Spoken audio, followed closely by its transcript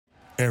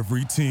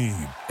Every team,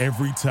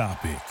 every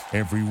topic,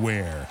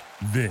 everywhere.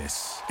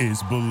 This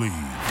is Believe.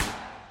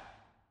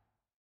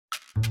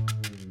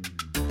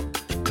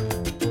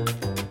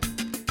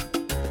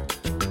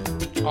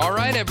 All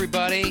right,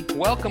 everybody.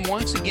 Welcome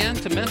once again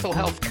to Mental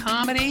Health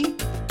Comedy.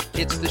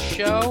 It's the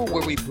show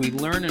where we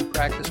learn and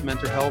practice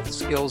mental health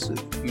skills,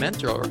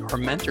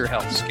 mentor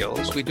health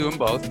skills. We do them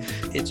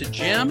both. It's a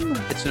gym.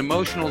 It's an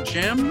emotional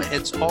gym.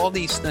 It's all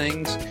these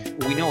things.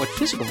 We know what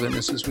physical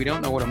fitness is. We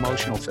don't know what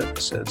emotional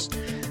fitness is.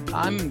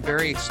 I'm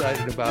very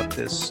excited about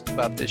this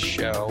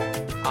show.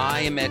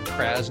 I am Ed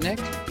Krasnick.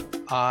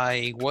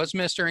 I was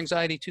Mr.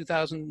 Anxiety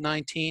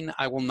 2019.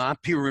 I will not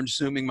be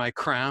resuming my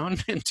crown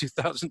in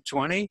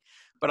 2020,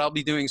 but I'll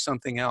be doing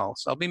something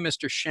else. I'll be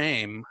Mr.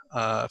 Shame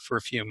for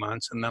a few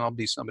months, and then I'll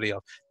be somebody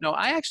else. No,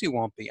 I actually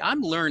won't be. I'm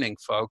learning,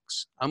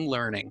 folks. I'm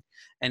learning.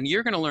 And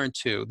you're going to learn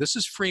too. This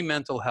is free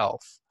mental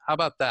health. How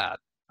about that?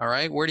 All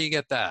right? Where do you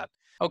get that?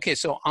 Okay,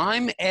 so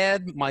I'm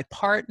Ed, my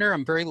partner.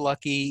 I'm very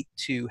lucky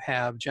to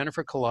have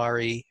Jennifer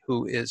Kalari,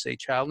 who is a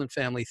child and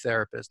family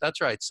therapist. That's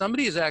right.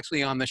 Somebody is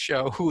actually on the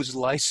show who's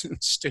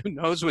licensed, who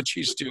knows what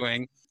she's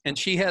doing. And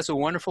she has a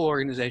wonderful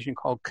organization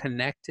called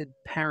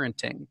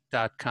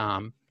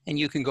connectedparenting.com. And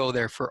you can go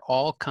there for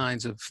all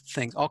kinds of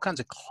things, all kinds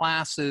of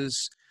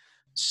classes,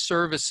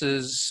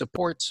 services,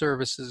 support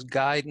services,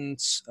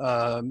 guidance,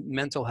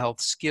 mental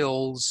health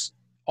skills,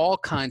 all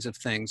kinds of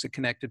things at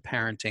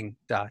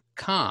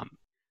connectedparenting.com.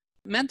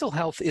 Mental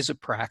health is a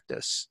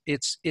practice.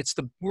 It's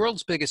the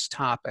world's biggest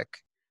topic,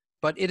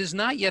 but it is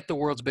not yet the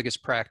world's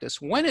biggest practice.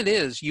 When it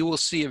is, you will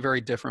see a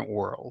very different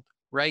world.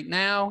 Right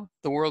now,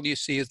 the world you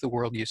see is the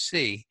world you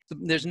see.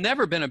 There's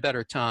never been a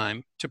better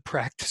time to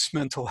practice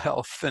mental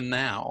health than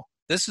now.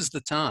 This is the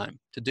time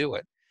to do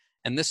it.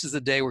 And this is the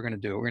day we're going to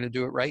do it. We're going to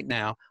do it right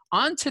now.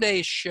 On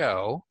today's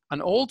show,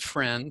 an old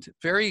friend,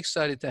 very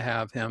excited to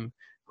have him,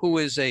 who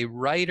is a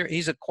writer.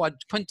 He's a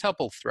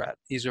quintuple threat.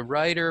 He's a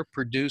writer,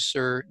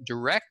 producer,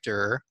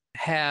 director,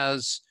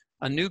 has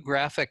a new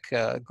graphic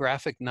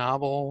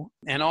novel,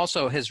 and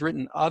also has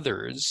written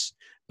others.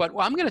 But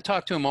I'm going to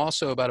talk to him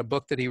also about a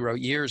book that he wrote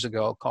years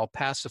ago called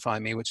Pacify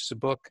Me, which is a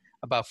book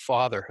about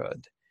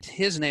fatherhood.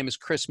 His name is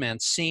Chris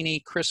Mancini.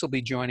 Chris will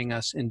be joining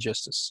us in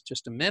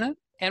just a minute.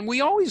 And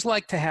we always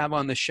like to have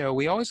on the show,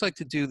 we always like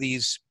to do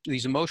these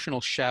emotional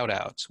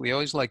shout-outs. We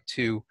always like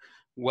to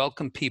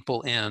welcome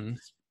people in.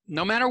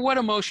 No matter what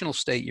emotional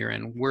state you're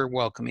in, we're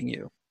welcoming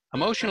you.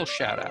 Emotional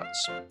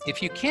shout-outs.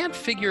 If you can't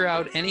figure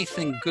out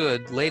anything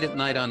good late at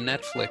night on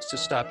Netflix to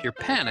stop your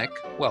panic,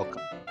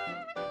 welcome.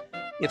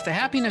 If the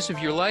happiness of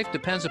your life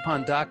depends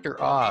upon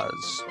Dr.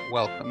 Oz,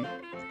 welcome.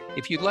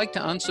 If you'd like to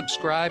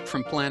unsubscribe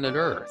from planet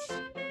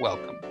Earth,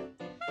 welcome.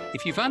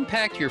 If you've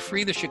unpacked your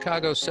Free the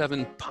Chicago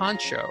 7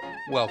 poncho,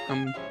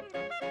 welcome.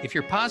 If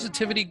your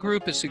positivity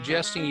group is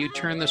suggesting you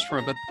turn this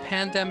from a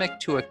pandemic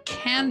to a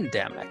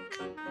candemic,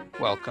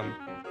 welcome.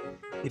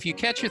 If you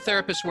catch your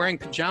therapist wearing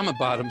pajama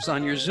bottoms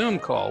on your Zoom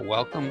call,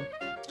 welcome.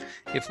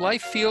 If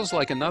life feels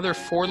like another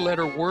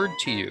four-letter word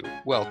to you,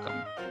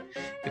 welcome.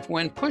 If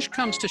when push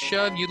comes to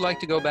shove, you'd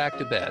like to go back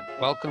to bed,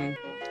 welcome.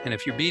 And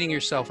if you're beating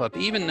yourself up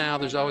even now,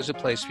 there's always a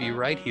place for you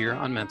right here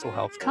on Mental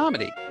Health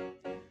Comedy.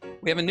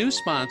 We have a new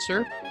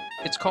sponsor.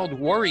 It's called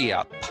Worry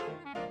Up.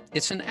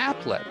 It's an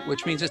applet,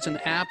 which means it's an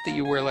app that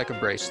you wear like a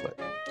bracelet.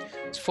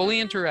 It's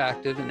fully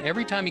interactive, and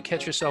every time you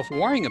catch yourself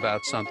worrying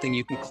about something,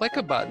 you can click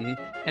a button,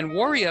 and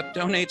Worry Up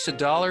donates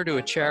 $1 to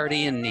a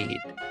charity in need.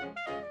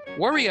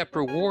 Worry Up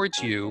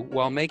rewards you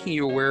while making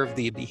you aware of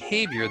the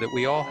behavior that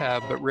we all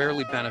have but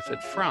rarely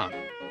benefit from.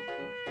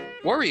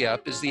 Worry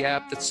Up is the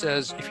app that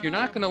says, if you're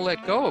not going to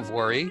let go of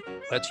worry,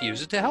 let's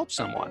use it to help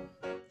someone.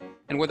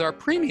 And with our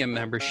premium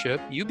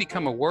membership, you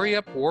become a Worry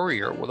Up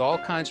warrior with all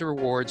kinds of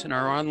rewards in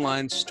our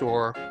online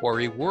store,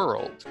 Worry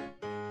World.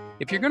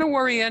 If you're going to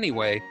worry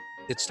anyway,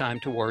 it's time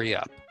to worry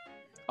up.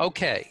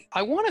 Okay,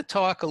 I want to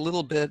talk a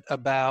little bit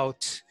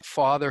about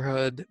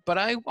fatherhood, but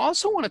I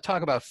also want to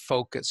talk about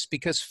focus,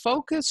 because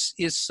focus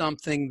is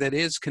something that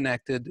is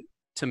connected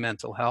to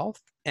mental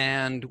health.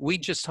 And we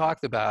just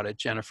talked about it,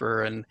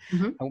 Jennifer, and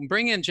I'll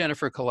bring in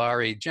Jennifer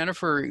Kalari.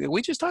 Jennifer,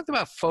 we just talked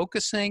about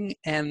focusing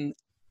and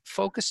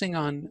focusing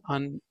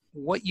on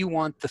what you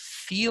want the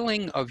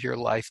feeling of your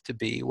life to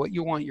be, what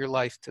you want your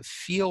life to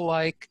feel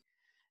like,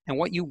 and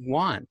what you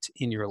want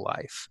in your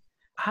life.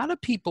 How do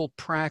people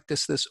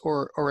practice this,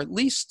 or at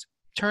least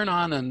turn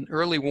on an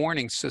early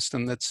warning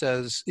system that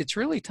says it's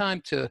really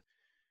time to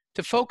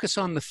focus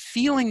on the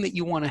feeling that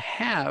you want to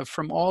have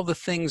from all the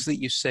things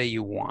that you say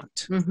you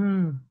want?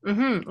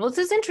 Well, this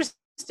is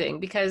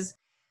interesting because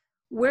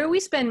where we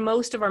spend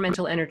most of our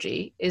mental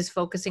energy is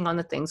focusing on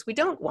the things we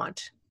don't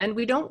want and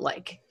we don't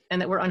like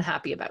and that we're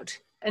unhappy about.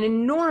 An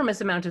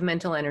enormous amount of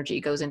mental energy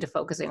goes into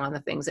focusing on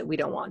the things that we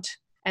don't want.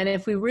 And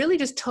if we really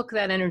just took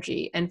that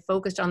energy and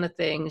focused on the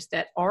things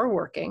that are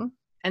working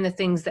and the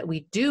things that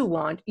we do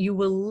want, you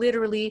will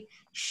literally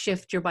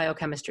shift your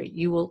biochemistry.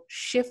 You will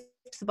shift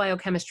the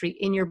biochemistry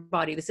in your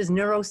body. This is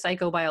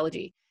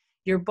neuropsychobiology.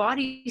 Your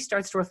body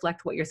starts to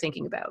reflect what you're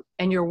thinking about,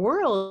 and your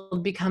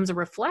world becomes a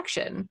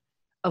reflection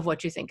of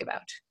what you think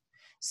about.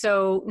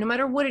 So no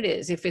matter what it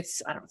is, if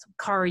it's, I don't know, some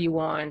car you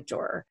want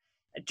or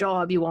a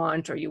job you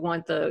want, or you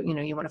want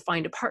you want to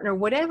find a partner,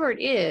 whatever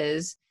it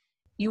is,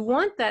 you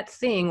want that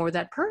thing or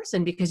that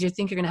person because you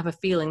think you're going to have a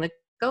feeling that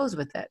goes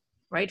with it,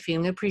 right?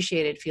 Feeling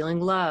appreciated, feeling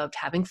loved,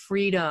 having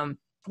freedom,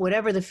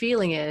 whatever the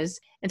feeling is.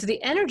 And so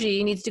the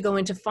energy needs to go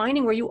into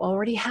finding where you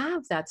already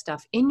have that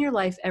stuff in your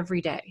life every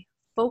day.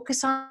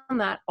 Focus on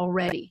that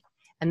already.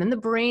 And then the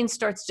brain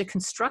starts to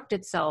construct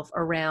itself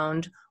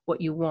around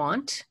what you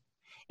want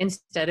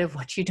instead of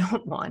what you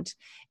don't want.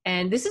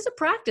 And this is a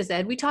practice,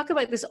 Ed. We talk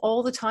about this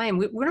all the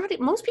time.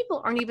 Most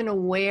people aren't even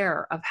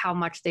aware of how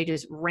much they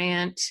just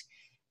rant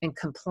and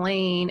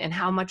complain, and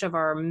how much of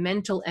our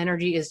mental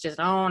energy is just,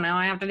 oh, now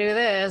I have to do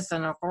this.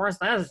 And of course,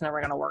 that's never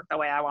going to work the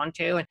way I want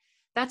to. And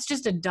that's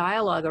just a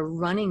dialogue, a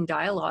running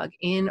dialogue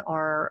in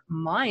our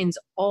minds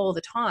all the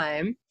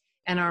time.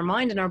 And our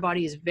mind and our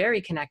body is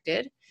very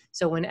connected.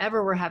 So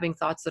whenever we're having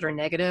thoughts that are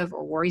negative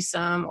or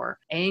worrisome or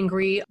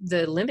angry,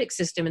 the limbic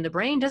system in the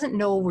brain doesn't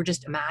know we're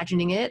just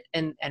imagining it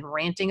and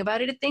ranting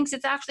about it. It thinks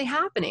it's actually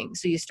happening.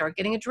 So you start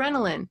getting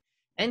adrenaline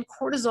and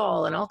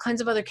cortisol and all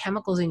kinds of other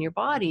chemicals in your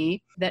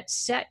body that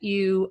set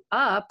you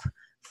up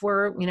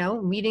for,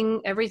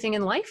 meeting everything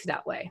in life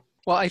that way.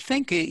 Well, I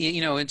think,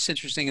 it's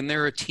interesting. And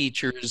there are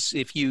teachers,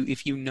 if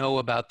you know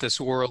about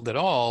this world at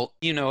all,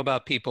 you know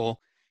about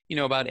people, you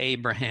know about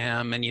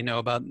Abraham, and you know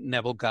about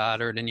Neville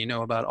Goddard, and you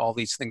know about all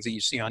these things that you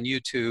see on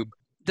YouTube.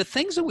 The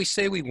things that we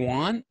say we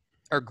want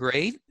are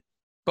great,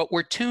 but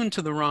we're tuned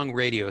to the wrong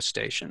radio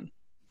station.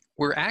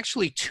 We're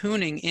actually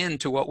tuning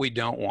into what we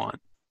don't want.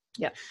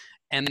 Yeah.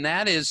 And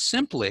that is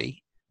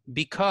simply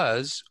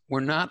because we're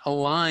not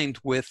aligned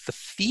with the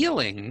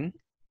feeling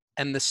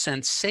and the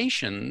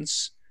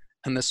sensations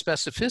and the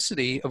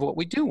specificity of what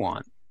we do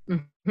want.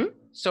 Mm-hmm.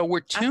 So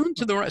we're tuned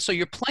to so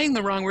you're playing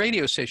the wrong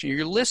radio station.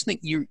 You're listening,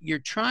 you're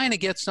trying to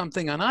get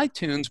something on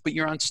iTunes, but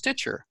you're on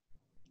Stitcher.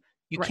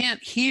 You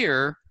can't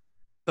hear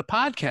the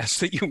podcast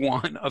that you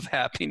want of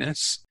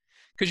happiness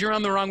because you're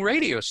on the wrong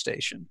radio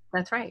station.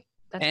 That's right.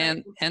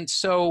 And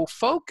so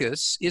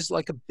focus is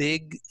like a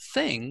big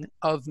thing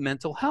of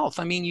mental health.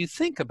 I mean, you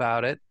think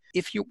about it.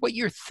 What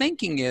you're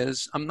thinking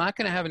is, I'm not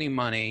going to have any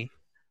money.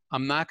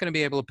 I'm not going to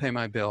be able to pay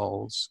my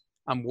bills.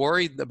 I'm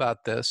worried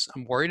about this.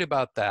 I'm worried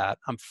about that.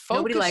 I'm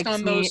focused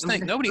on those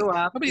things. Nobody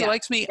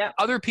likes me. Yeah.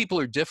 Other people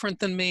are different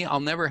than me. I'll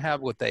never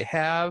have what they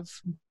have.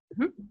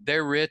 Mm-hmm.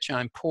 They're rich.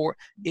 I'm poor.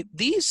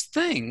 These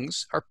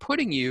things are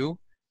putting you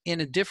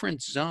in a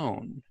different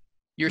zone.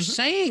 You're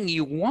saying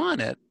you want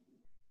it,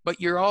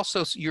 but you're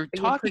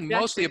talking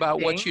mostly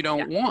about what you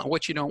don't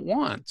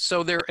want.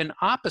 So they're in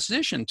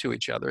opposition to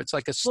each other. It's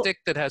like a stick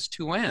that has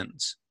two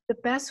ends. The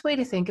best way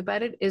to think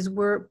about it is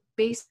we're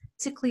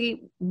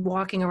basically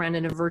walking around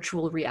in a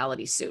virtual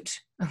reality suit.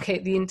 Okay.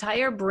 The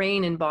entire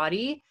brain and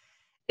body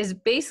is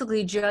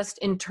basically just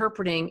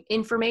interpreting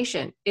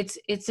information. It's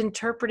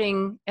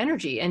interpreting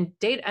energy and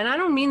data. And I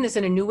don't mean this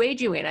in a new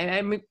age way.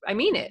 I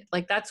mean it.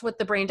 Like, that's what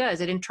the brain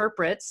does. It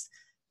interprets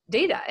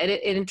data.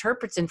 It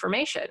interprets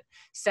information,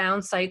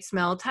 sound, sight,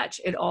 smell, touch.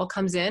 It all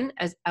comes in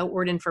as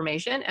outward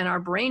information, and our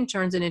brain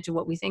turns it into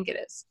what we think it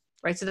is,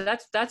 right? So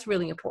that's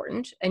really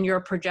important. And you're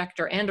a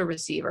projector and a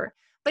receiver.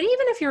 But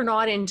even if you're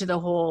not into the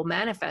whole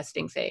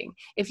manifesting thing,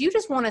 if you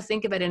just want to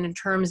think of it in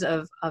terms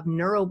of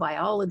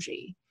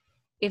neurobiology,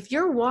 if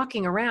you're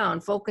walking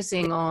around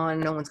focusing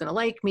on no one's going to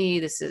like me,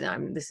 this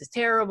is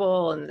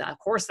terrible, and of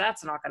course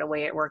that's not going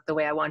to work the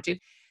way I want to,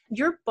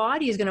 your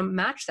body is going to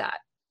match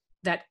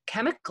that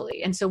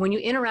chemically. And so when you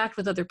interact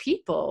with other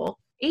people,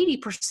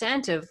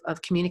 80%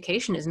 of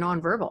communication is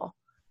nonverbal.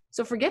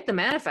 So forget the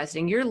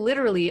manifesting. You're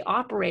literally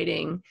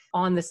operating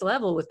on this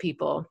level with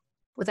people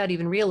without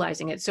even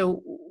realizing it.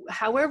 So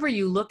however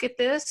you look at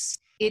this,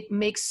 it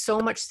makes so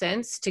much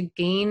sense to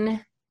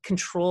gain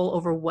control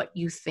over what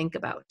you think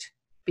about,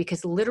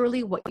 because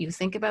literally what you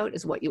think about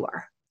is what you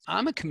are.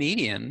 I'm a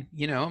comedian,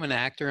 I'm an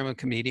actor, I'm a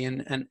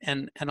comedian,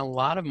 and a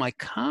lot of my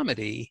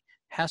comedy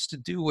has to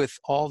do with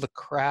all the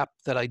crap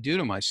that I do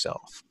to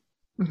myself.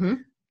 Mm-hmm.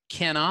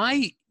 Can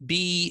I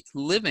be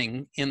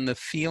living in the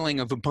feeling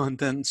of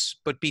abundance,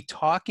 but be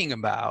talking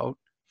about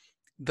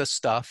the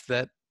stuff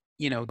that,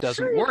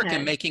 doesn't work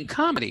and making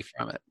comedy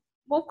from it?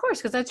 Well, of course,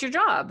 because that's your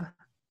job,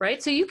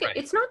 right? So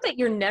it's not that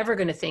you're never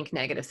going to think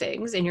negative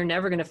things and you're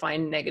never going to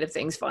find negative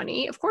things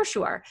funny. Of course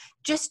you are.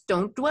 Just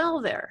don't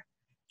dwell there.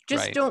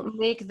 Just don't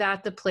make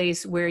that the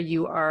place where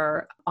you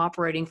are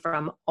operating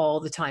from all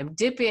the time.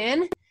 Dip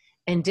in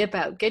and dip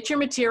out. Get your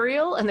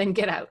material and then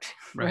get out.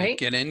 Right?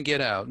 Get in,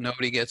 get out.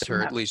 Nobody gets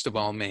hurt, least of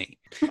all me.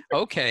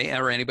 Okay,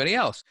 or anybody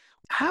else.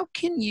 How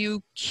can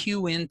you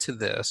cue into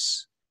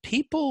this?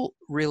 People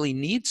really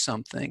need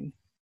something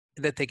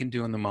that they can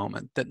do in the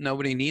moment, that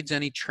nobody needs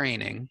any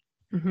training,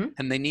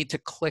 and they need to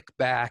click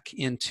back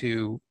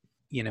into,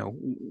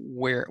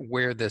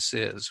 where this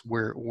is,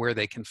 where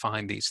they can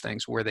find these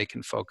things, where they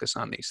can focus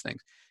on these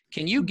things.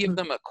 Can you give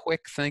them a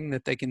quick thing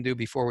that they can do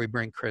before we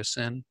bring Chris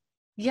in?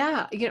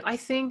 Yeah, I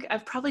think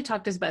I've probably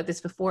talked about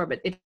this before, but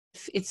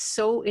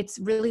it's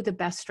really the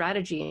best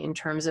strategy in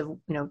terms of,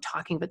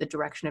 talking about the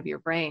direction of your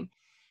brain.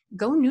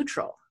 Go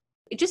neutral.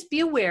 just be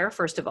aware,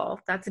 first of all.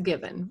 That's a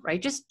given,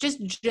 right? Just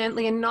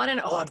gently, and not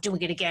in, oh, I'm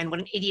doing it again. What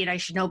an idiot. I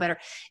should know better.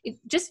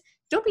 Just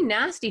don't be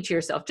nasty to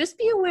yourself. Just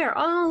be aware.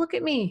 Oh, look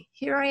at me.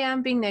 Here I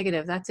am being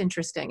negative. That's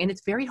interesting. And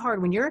it's very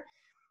hard when you're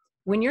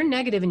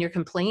negative and you're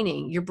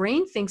complaining, your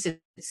brain thinks it's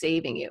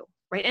saving you,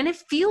 right? And it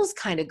feels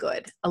kind of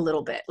good a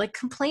little bit. Like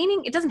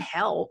complaining, it doesn't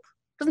help,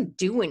 it doesn't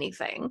do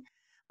anything.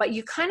 But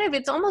you kind of,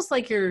 it's almost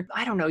like you're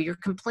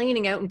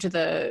complaining out into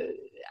the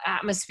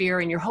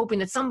atmosphere and you're hoping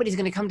that somebody's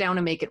going to come down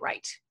and make it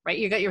right?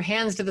 You got your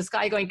hands to the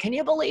sky going, can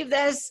you believe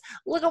this?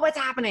 Look at what's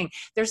happening.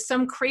 There's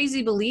some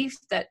crazy belief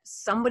that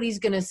somebody's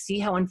going to see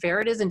how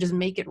unfair it is and just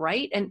make it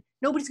right. And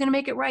nobody's going to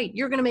make it right.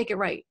 You're going to make it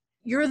right.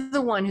 You're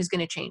the one who's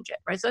going to change it,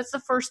 right? So that's the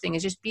first thing,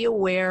 is just be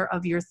aware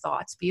of your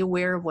thoughts. Be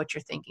aware of what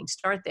you're thinking.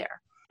 Start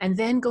there. And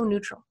then go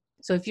neutral.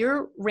 So if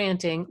you're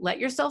ranting, let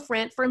yourself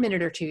rant for a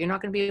minute or two. You're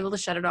not going to be able to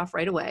shut it off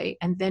right away.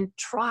 And then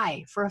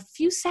try for a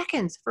few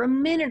seconds, for a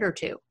minute or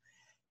two,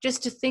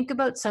 just to think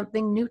about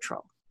something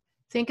neutral.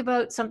 Think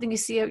about something you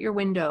see out your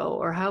window,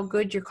 or how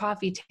good your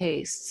coffee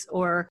tastes,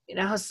 or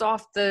how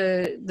soft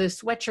the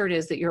sweatshirt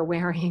is that you're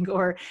wearing,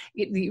 or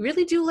you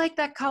really do like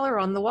that color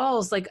on the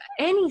walls. Like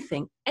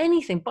anything,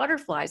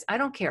 butterflies, I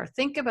don't care.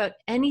 Think about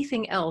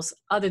anything else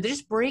other than,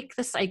 just break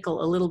the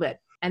cycle a little bit.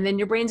 And then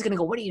your brain's going to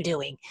go, what are you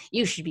doing?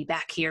 You should be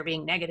back here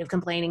being negative,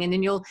 complaining. And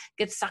then you'll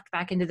get sucked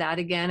back into that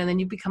again. And then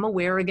you become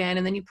aware again.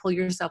 And then you pull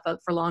yourself out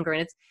for longer.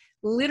 And it's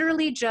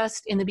literally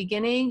just, in the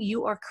beginning,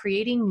 you are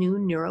creating new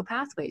neural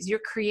pathways. You're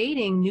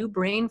creating new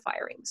brain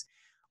firings,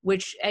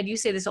 which, Ed, you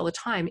say this all the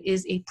time,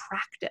 is a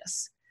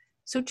practice.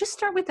 So just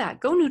start with that.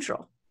 Go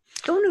neutral.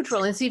 Go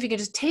neutral and see if you can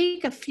just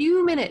take a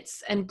few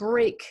minutes and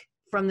break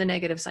from the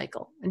negative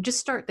cycle, and just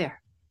start there.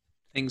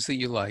 Things that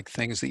you like,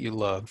 things that you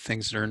love,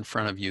 things that are in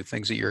front of you,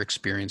 things that you're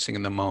experiencing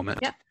in the moment.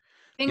 Yep.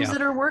 Things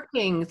that are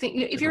working.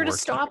 If you're at a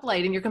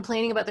stoplight and you're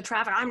complaining about the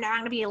traffic, I'm not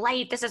going to be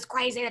late. This is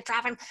crazy, the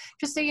traffic.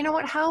 Just say, you know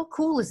what? How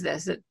cool is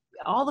this? That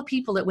all the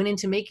people that went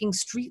into making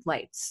street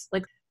lights,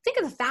 like, think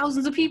of the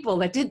thousands of people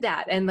that did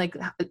that. And like,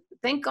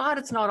 thank God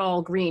it's not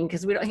all green,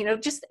 because we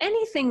don't, just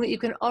anything that you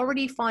can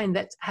already find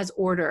that has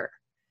order,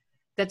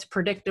 that's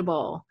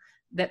predictable,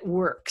 that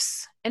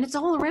works. And it's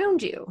all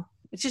around you.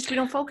 It's just we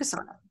don't focus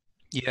on it.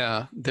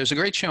 Yeah, there's a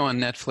great show on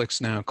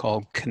Netflix now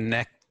called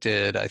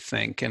Connected, I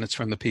think, and it's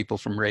from the people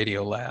from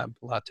Radiolab,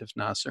 Latif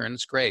Nasser, and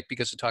it's great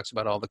because it talks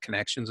about all the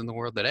connections in the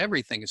world, that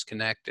everything is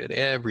connected,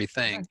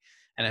 everything,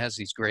 and it has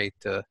these great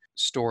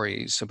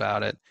stories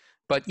about it.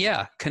 But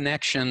yeah,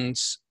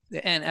 connections,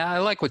 and I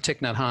like what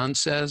Thich Nhat Hanh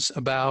says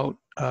about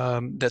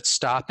that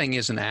stopping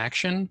is an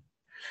action,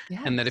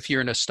 and that if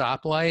you're in a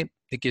stoplight,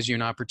 it gives you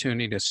an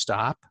opportunity to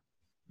stop.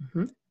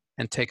 Mm-hmm.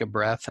 And take a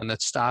breath, and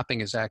that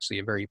stopping is actually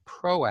a very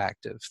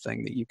proactive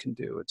thing that you can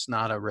do. It's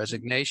not a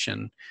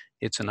resignation.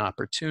 It's an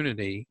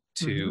opportunity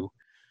to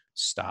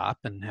stop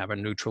and have a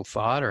neutral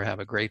thought, or have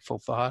a grateful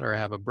thought, or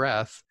have a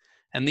breath.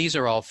 And these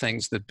are all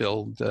things that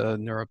build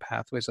neural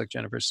pathways, like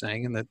Jennifer's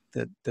saying, and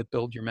that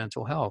build your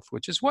mental health,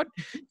 which is what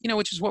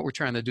we're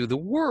trying to do. The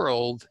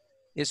world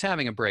is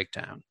having a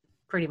breakdown.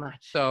 Pretty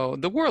much. So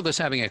the world is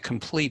having a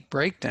complete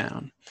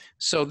breakdown.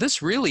 So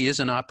this really is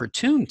an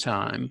opportune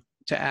time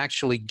to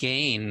actually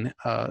gain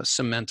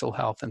some mental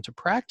health and to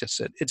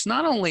practice it. It's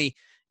not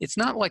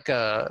like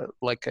an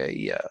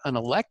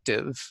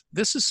elective.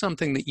 This is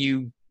something that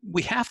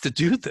we have to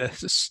do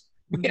this.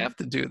 We have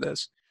to do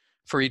this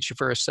for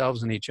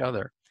ourselves and each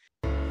other.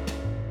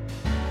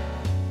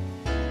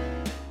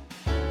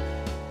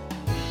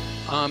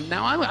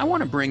 Now I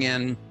want to bring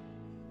in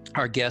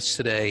our guest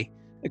today,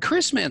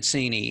 Chris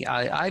Mancini.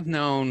 I've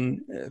known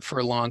for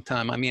a long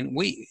time. I mean,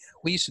 we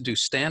used to do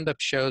stand-up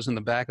shows in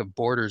the back of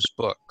Borders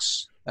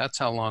books. That's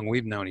how long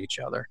we've known each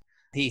other.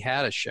 He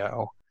had a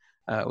show.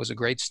 It was a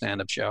great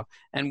stand-up show.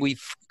 And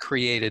we've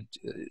created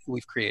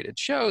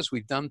shows.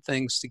 We've done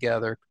things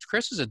together.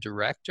 Chris is a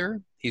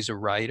director. He's a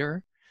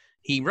writer.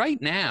 He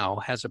right now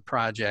has a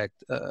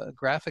project, a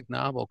graphic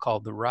novel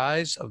called The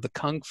Rise of the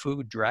Kung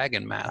Fu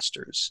Dragon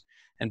Masters.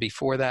 And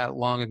before that,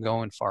 Long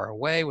Ago and Far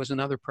Away was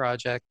another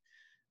project.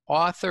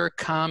 Author,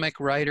 comic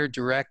writer,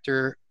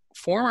 director,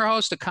 former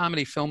host of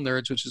Comedy Film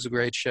Nerds, which is a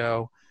great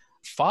show.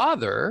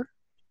 Father,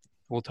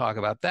 we'll talk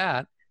about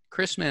that.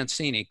 Chris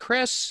Mancini.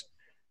 Chris,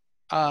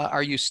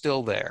 are you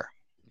still there?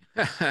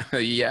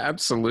 Yeah,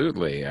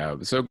 absolutely.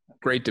 So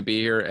great to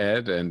be here,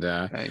 Ed. And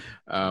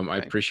I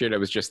appreciate it. I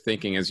was just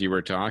thinking as you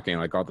were talking,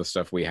 like all the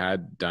stuff we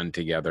had done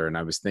together. And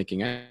I was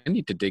thinking, I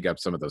need to dig up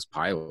some of those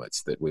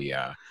pilots that we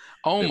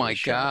oh my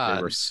God.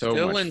 They were so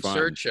Still much in fun.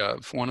 search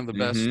of one of the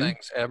best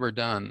things ever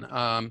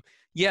done.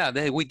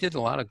 We did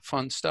a lot of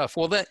fun stuff.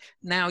 Well,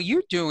 now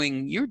you're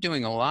doing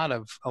a lot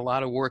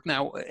of work.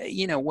 Now,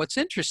 what's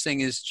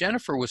interesting is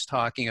Jennifer was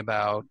talking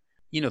about,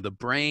 the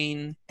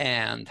brain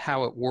and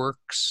how it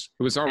works.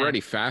 It was already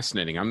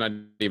fascinating. I'm not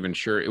even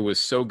sure. It was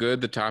so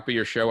good, the top of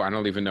your show. I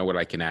don't even know what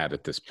I can add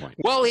at this point.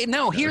 Well,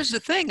 no, here's the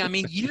thing. I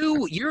mean,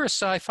 you're a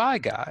sci-fi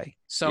guy.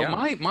 So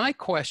my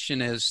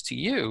question is to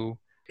you,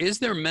 is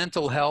there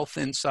mental health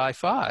in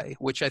sci-fi?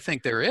 Which I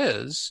think there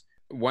is.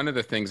 one of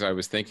the things I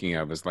was thinking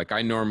of is like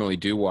I normally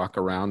do walk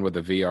around with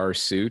a VR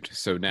suit.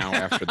 So now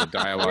after the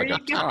dialogue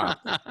up top,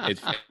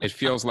 it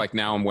feels like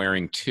now I'm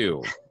wearing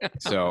two.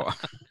 So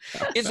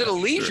is it a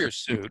leisure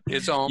suit?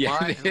 It's all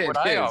yeah, what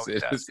I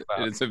always ask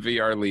about. It's a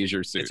VR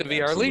leisure suit. It's a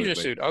VR leisure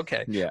suit.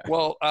 Okay. Yeah.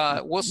 Well,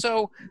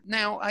 so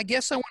now I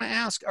guess I want to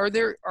ask: are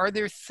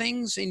there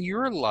things in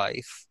your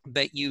life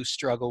that you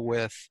struggle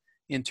with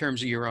in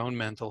terms of your own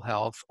mental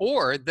health,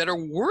 or that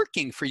are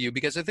working for you?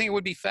 Because I think it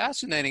would be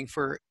fascinating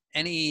for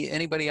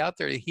anybody out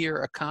there to hear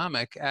a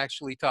comic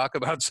actually talk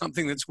about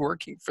something that's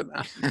working for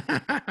them.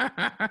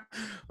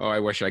 Oh, I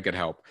wish I could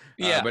help.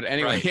 Yeah. But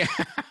anyway,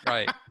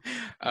 right.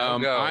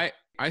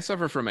 I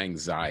suffer from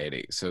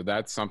anxiety. So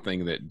that's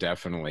something that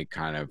definitely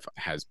kind of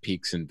has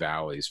peaks and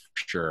valleys for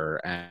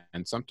sure,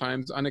 and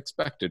sometimes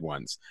unexpected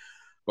ones.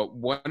 But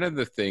one of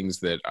the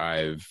things that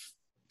I've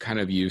kind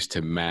of used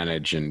to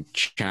manage and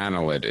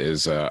channel it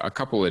is a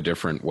couple of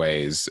different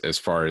ways as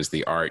far as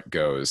the art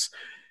goes.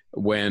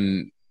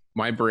 When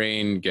my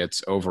brain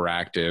gets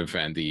overactive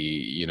and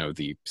the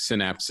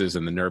synapses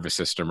and the nervous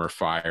system are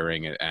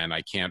firing and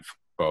I can't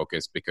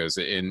focus, because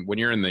when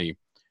you're in the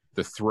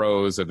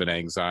throes of an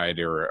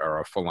anxiety or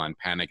a full-on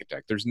panic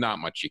attack, there's not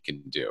much you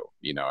can do.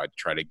 I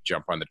try to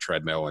jump on the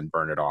treadmill and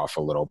burn it off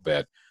a little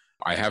bit.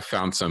 I have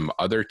found some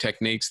other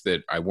techniques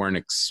that I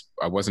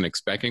wasn't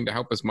expecting to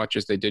help as much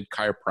as they did.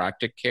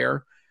 Chiropractic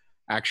care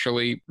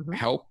actually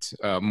helped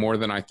more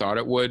than I thought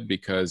it would,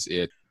 because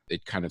it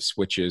kind of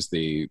switches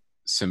the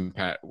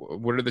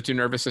what are the two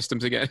nervous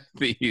systems again?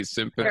 The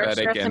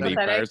sympathetic and the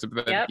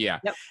parasympathetic.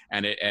 Yep.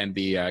 And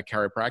the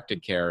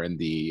chiropractic care and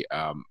the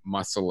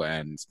muscle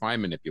and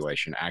spine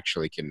manipulation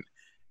actually can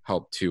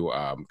help to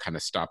kind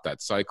of stop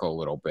that cycle a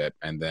little bit.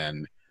 And then,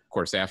 of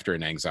course, after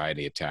an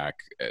anxiety attack,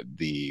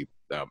 the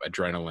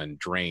adrenaline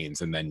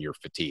drains and then you're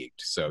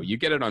fatigued. So you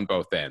get it on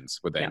both ends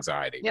with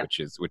anxiety,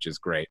 which is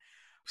great.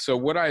 So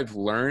what I've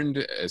learned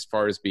as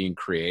far as being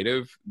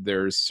creative,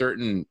 there's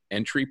certain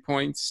entry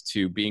points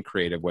to being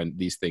creative when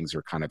these things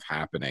are kind of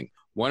happening.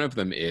 One of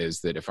them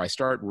is that if I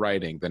start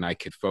writing, then I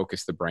could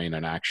focus the brain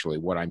on actually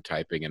what I'm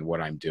typing and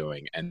what I'm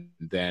doing. And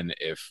then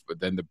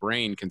the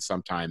brain can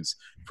sometimes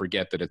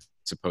forget that it's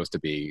supposed to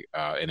be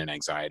in an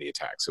anxiety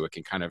attack. So it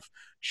can kind of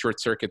short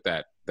circuit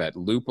that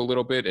loop a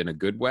little bit in a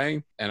good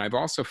way. And I've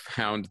also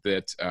found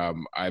that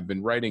I've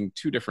been writing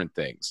two different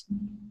things.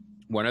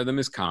 One of them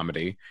is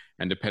comedy,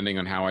 and depending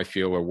on how I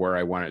feel or where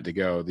I want it to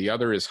go, the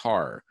other is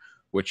horror,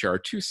 which are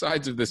two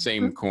sides of the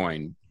same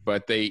coin,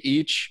 but they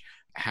each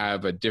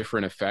have a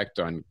different effect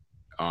on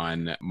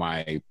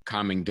my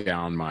calming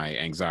down my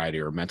anxiety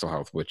or mental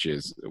health, which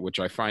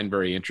I find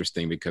very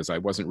interesting because I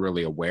wasn't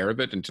really aware of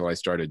it until I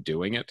started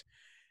doing it.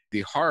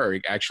 The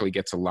horror actually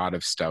gets a lot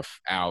of stuff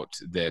out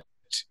that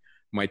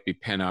might be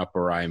pent up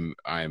or I'm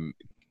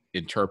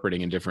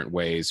interpreting in different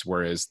ways,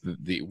 whereas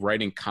the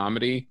writing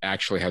comedy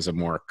actually has a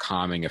more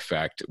calming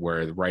effect,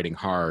 where the writing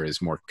horror is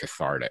more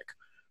cathartic.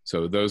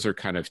 So those are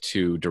kind of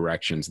two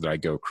directions that I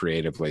go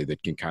creatively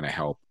that can kind of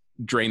help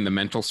drain the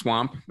mental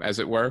swamp, as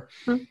it were.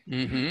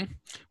 Mm-hmm.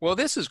 Well,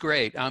 this is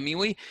great. I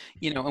mean,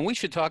 and we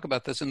should talk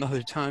about this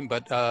another time,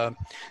 but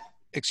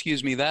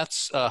excuse me,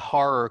 that's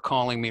horror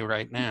calling me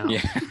right now.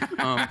 Yeah.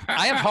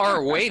 I have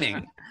horror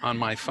waiting on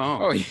my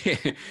phone. Oh, yeah.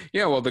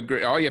 Yeah, well,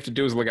 all you have to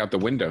do is look out the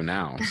window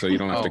now, so you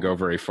don't have to go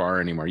very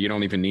far anymore. You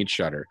don't even need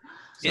Shutter.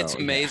 So, it's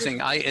amazing.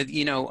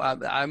 Yeah.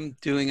 I'm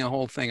doing a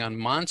whole thing on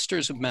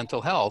monsters of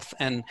mental health,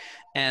 and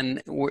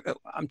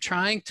I'm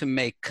trying to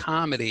make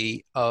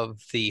comedy of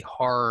the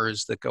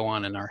horrors that go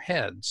on in our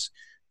heads,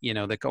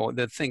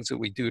 the things that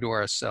we do to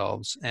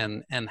ourselves,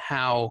 and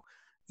how,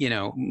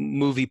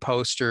 movie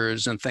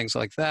posters and things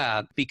like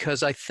that,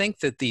 because I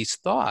think that these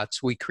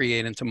thoughts we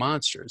create into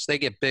monsters, they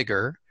get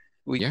bigger.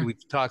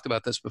 We've talked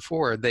about this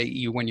before.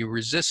 When you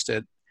resist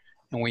it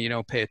and when you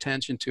don't pay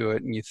attention to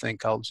it and you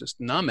think I'll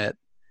just numb it,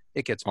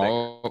 it gets bigger.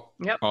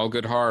 All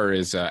good horror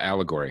is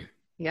allegory.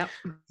 Yep.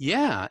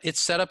 Yeah, it's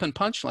set up in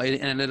punchline,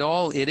 and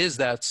it is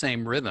that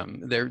same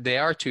rhythm. They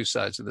are two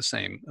sides of the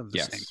same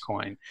same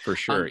coin. For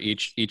sure.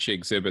 Each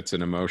exhibits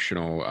an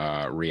emotional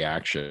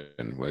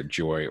reaction with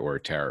joy or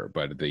terror,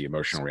 but the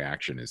emotional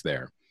reaction is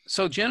there.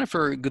 So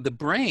Jennifer, the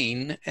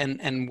brain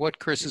and what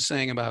Chris is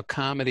saying about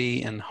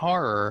comedy and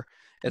horror,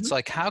 it's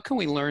like, how can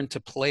we learn to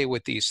play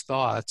with these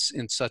thoughts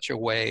in such a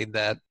way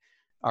that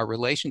our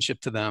relationship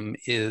to them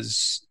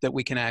is that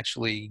we can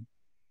actually,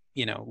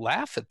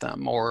 laugh at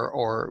them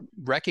or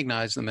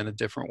recognize them in a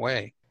different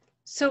way?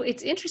 So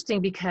it's interesting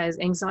because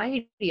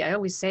anxiety, I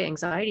always say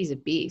anxiety is a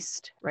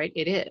beast, right?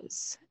 It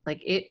is.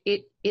 Like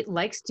it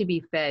likes to be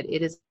fed.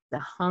 It is the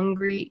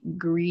hungry,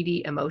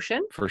 greedy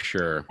emotion. For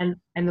sure. And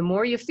the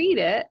more you feed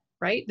it,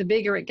 right, the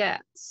bigger it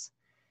gets.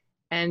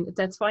 And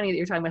that's funny that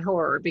you're talking about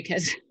horror,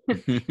 because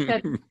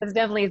that's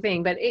definitely a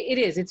thing, but it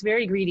is, it's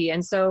very greedy.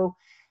 And so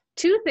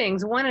two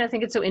things. One, and I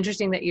think it's so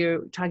interesting that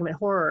you're talking about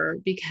horror,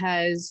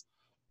 because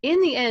in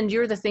the end,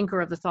 you're the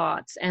thinker of the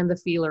thoughts and the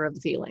feeler of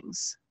the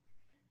feelings,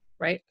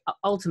 right?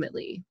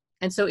 Ultimately.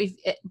 And so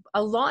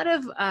a lot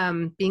of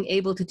being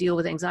able to deal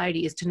with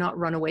anxiety is to not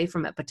run away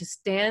from it, but to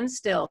stand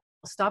still,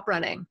 stop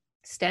running,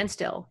 stand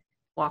still,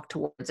 walk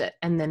towards it,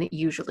 and then it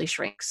usually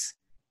shrinks.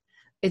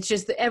 It's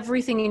just that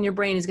everything in your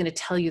brain is going to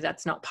tell you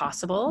that's not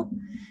possible.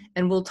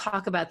 And we'll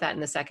talk about that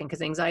in a second,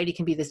 because anxiety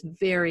can be this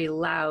very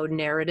loud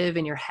narrative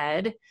in your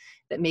head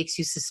that makes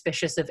you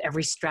suspicious of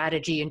every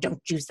strategy, and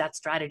don't use that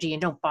strategy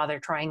and don't bother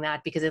trying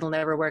that because it'll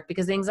never work,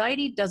 because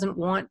anxiety doesn't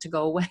want to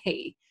go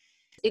away.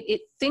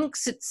 It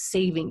thinks it's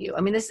saving you.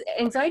 I mean, this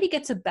anxiety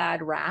gets a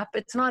bad rap.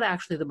 It's not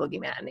actually the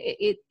boogeyman.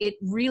 It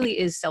really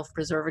is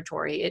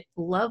self-preservatory. It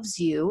loves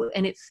you,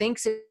 and it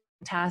thinks it's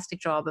a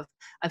fantastic job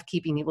of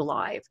keeping you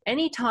alive.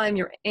 Anytime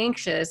you're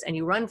anxious and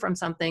you run from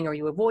something, or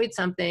you avoid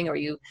something, or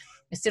you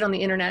sit on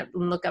the internet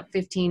and look up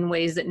 15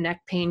 ways that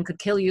neck pain could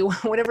kill you,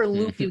 whatever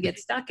loop you get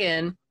stuck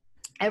in,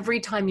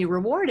 every time you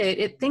reward it,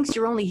 it thinks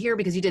you're only here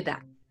because you did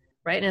that.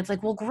 Right? And it's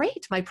like, well,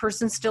 great. My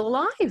person's still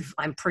alive.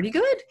 I'm pretty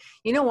good.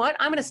 You know what?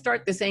 I'm going to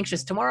start this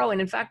anxious tomorrow.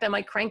 And in fact, I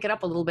might crank it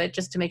up a little bit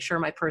just to make sure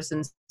my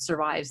person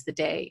survives the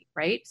day.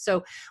 Right?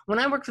 So when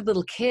I work with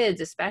little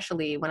kids,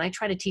 especially when I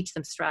try to teach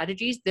them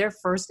strategies, their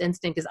first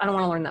instinct is, I don't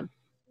want to learn them.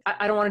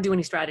 I don't want to do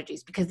any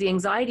strategies, because the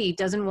anxiety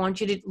doesn't want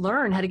you to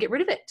learn how to get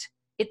rid of it.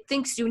 It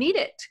thinks you need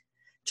it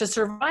to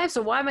survive.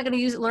 So why am I going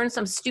to learn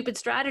some stupid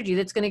strategy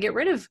that's going to get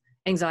rid of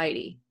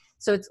anxiety?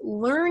 So it's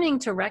learning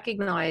to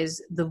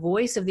recognize the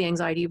voice of the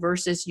anxiety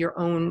versus your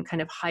own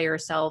kind of higher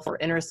self or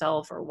inner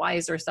self or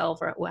wiser self,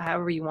 or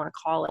however you want to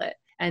call it.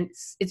 And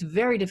it's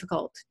very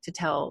difficult to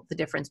tell the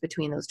difference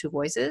between those two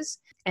voices.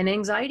 And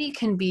anxiety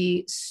can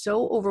be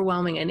so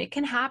overwhelming, and it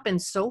can happen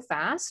so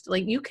fast.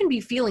 Like, you can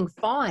be feeling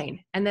fine,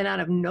 and then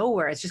out of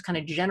nowhere, it's just kind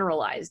of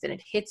generalized and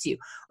it hits you,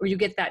 or you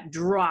get that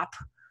drop.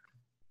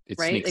 It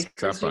right?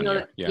 sneaks up on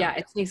you. Yeah,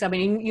 it sneaks up.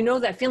 And you know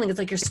that feeling. It's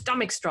like your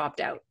stomach's dropped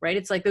out, right?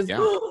 It's like this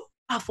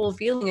awful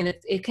feeling, and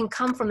it can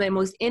come from the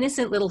most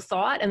innocent little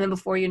thought, and then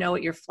before you know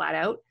it, you're flat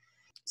out.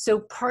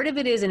 So part of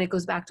it is, and it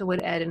goes back to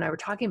what Ed and I were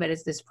talking about,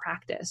 is this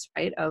practice,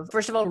 right? Of,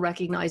 first of all,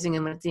 recognizing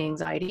when it's the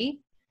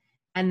anxiety,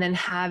 and then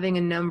having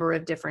a number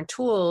of different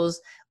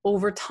tools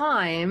over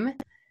time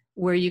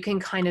where you can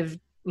kind of,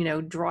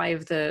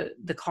 drive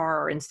the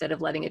car instead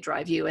of letting it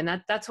drive you.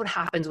 And that's what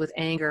happens with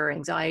anger,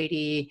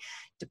 anxiety,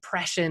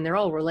 depression. They're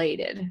all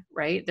related,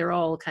 right? They're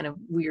all kind of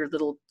weird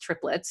little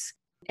triplets.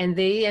 And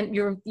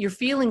your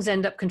feelings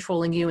end up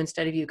controlling you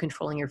instead of you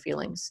controlling your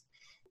feelings.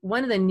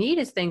 One of the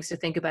neatest things to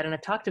think about, and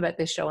I've talked about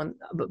this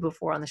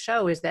before on the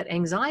show, is that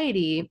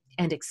anxiety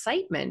and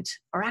excitement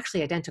are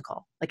actually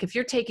identical. Like, if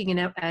you're taking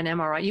an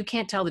MRI, you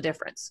can't tell the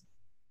difference.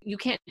 You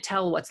can't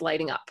tell what's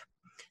lighting up.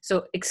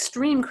 So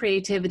extreme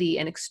creativity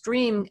and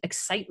extreme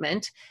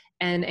excitement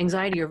and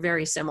anxiety are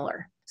very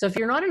similar. So if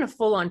you're not in a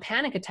full-on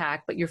panic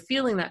attack, but you're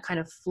feeling that kind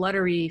of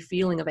fluttery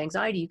feeling of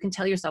anxiety, you can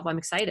tell yourself, I'm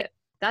excited.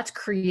 That's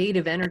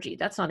creative energy.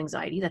 That's not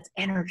anxiety, that's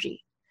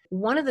energy.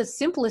 One of the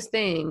simplest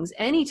things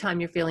anytime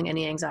you're feeling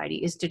any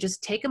anxiety is to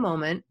just take a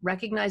moment,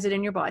 recognize it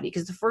in your body.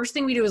 Because the first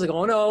thing we do is like,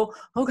 oh no,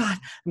 oh God,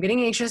 I'm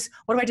getting anxious.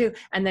 What do I do?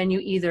 And then you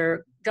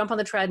either jump on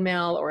the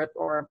treadmill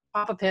or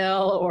pop a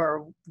pill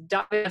or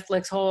dive a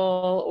Netflix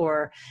hole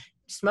or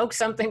smoke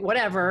something,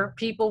 whatever.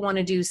 People want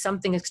to do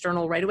something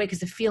external right away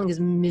because the feeling is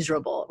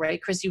miserable, right?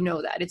 Chris, you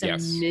know that. It's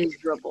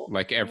miserable.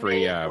 Like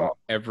every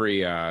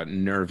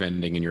nerve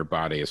ending in your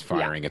body is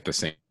firing at the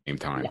same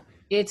time. Yeah.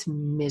 It's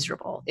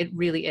miserable. It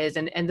really is.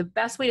 And the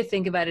best way to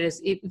think about it is,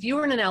 if you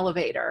were in an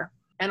elevator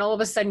and all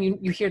of a sudden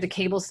you hear the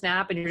cable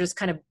snap and you're just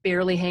kind of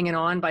barely hanging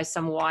on by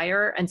some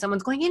wire, and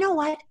someone's going, you know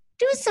what?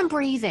 Do some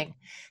breathing.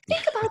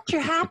 Think about your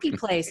happy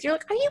place. You're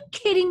like, are you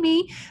kidding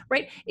me?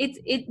 Right?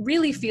 It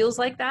really feels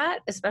like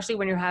that, especially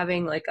when you're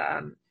having like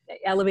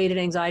elevated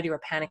anxiety or a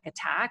panic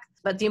attack.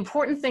 But the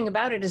important thing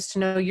about it is to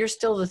know you're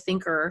still the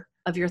thinker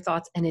of your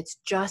thoughts, and it's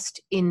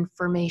just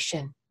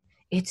information.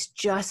 It's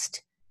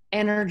just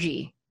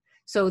energy.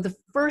 So the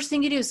first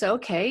thing you do is say,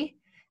 okay,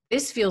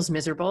 this feels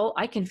miserable.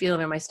 I can feel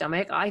it in my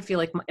stomach. I feel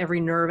like every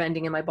nerve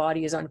ending in my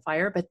body is on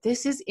fire, but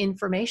this is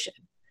information.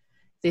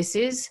 This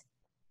is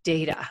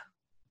data.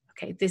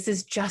 Okay, this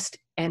is just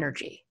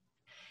energy.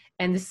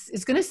 And this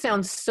is going to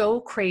sound so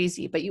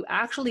crazy, but you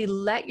actually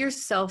let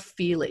yourself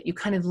feel it. You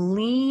kind of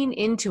lean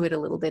into it a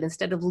little bit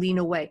instead of lean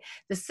away.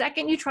 The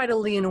second you try to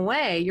lean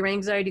away, your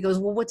anxiety goes,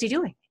 well, what's he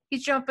doing?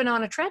 He's jumping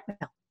on a treadmill.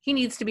 He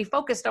needs to be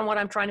focused on what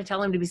I'm trying to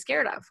tell him to be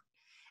scared of.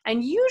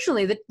 And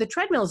usually the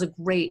treadmill is a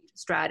great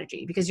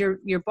strategy because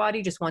your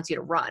body just wants you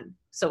to run.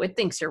 So it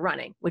thinks you're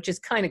running, which is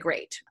kind of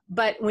great.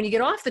 But when you get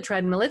off the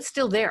treadmill, it's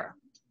still there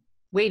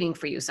waiting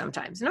for you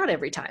sometimes. Not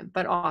every time,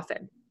 but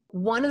often.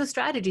 One of the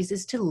strategies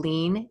is to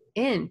lean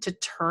in, to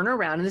turn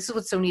around. And this is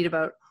what's so neat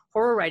about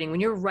horror writing. When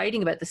you're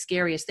writing about the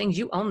scariest things,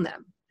 you own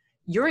them.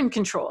 You're in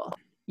control.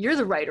 You're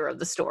the writer of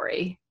the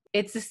story.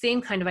 It's the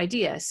same kind of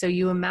idea. So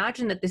you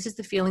imagine that this is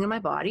the feeling in my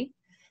body.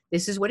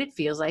 This is what it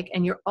feels like.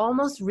 And you're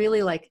almost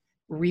really like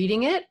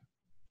reading it,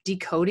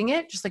 decoding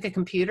it, just like a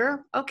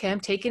computer. Okay, I'm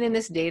taking in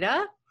this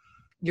data.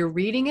 You're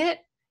reading it,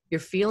 you're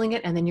feeling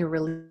it, and then you're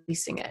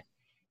releasing it.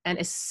 And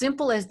as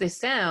simple as this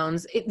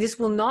sounds, this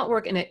will not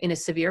work in a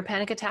severe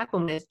panic attack, but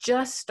when it's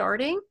just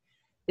starting,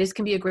 this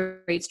can be a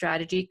great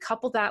strategy.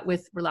 Couple that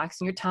with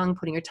relaxing your tongue,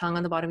 putting your tongue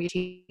on the bottom of your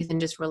teeth, and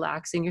just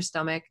relaxing your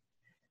stomach,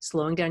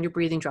 slowing down your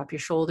breathing, drop your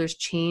shoulders,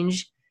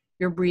 change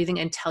your breathing,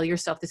 and tell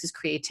yourself this is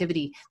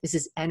creativity, this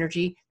is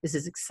energy, this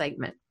is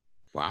excitement.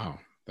 Wow.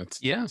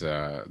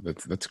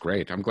 That's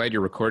great. I'm glad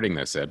you're recording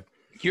this, Ed.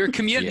 You're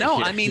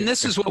I mean,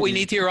 this is what we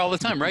need to hear all the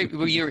time, right?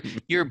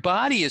 Your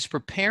body is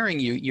preparing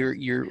you.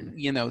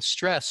 Your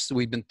stress,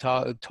 we've been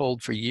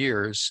told for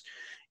years,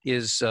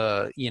 is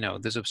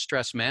there's a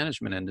stress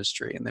management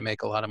industry, and they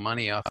make a lot of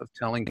money off of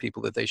telling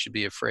people that they should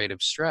be afraid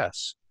of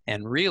stress.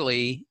 And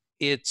really,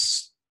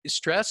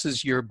 stress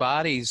is your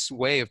body's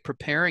way of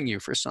preparing you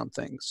for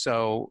something.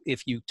 So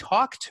if you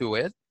talk to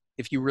it,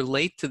 if you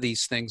relate to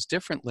these things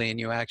differently and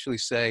you actually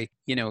say,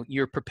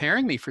 you're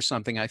preparing me for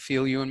something, I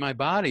feel you in my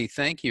body,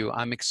 thank you,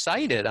 I'm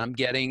excited, I'm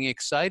getting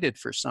excited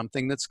for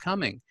something that's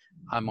coming,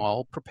 I'm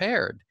all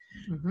prepared.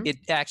 Mm-hmm. It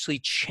actually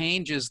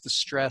changes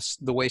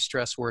the way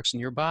stress works in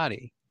your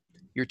body.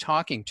 You're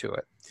talking to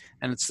it.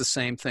 And it's the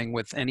same thing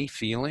with any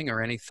feeling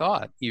or any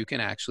thought. You can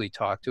actually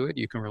talk to it,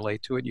 you can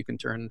relate to it, you can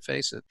turn and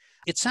face it.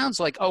 It sounds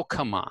like, oh,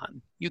 come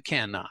on, you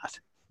cannot.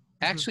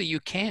 Actually,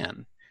 you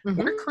can. Mm-hmm.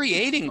 We're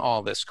creating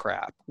all this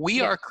crap.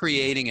 We are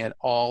creating it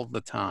all the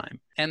time.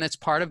 And that's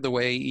part of the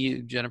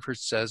way Jennifer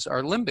says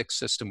our limbic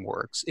system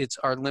works. It's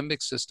our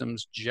limbic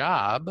system's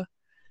job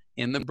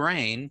in the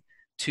brain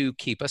to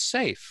keep us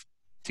safe,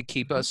 to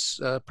keep us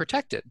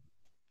protected.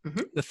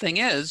 Mm-hmm. The thing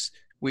is,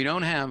 we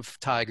don't have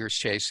tigers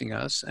chasing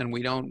us, and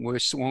when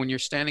you're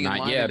standing in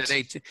line at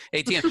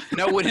ATM,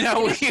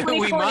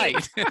 we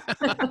might.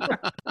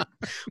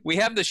 We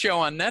have the show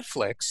on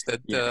Netflix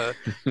that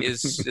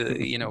is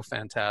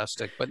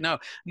fantastic. But no,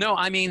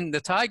 I mean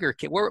the Tiger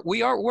King.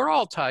 We're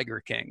all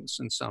Tiger Kings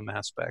in some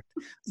aspect.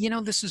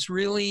 This is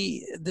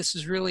really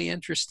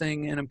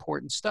interesting and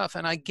important stuff.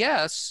 And I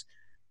guess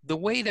the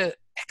way to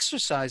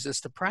exercise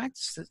this, to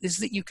practice it, is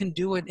that you can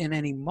do it in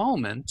any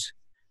moment,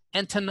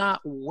 and to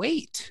not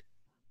wait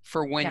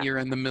for when you're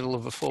in the middle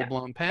of a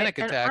full-blown panic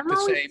attack to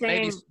say,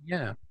 maybe, go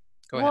ahead.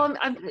 Well,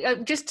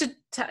 I'm just to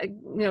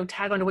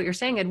tag onto what you're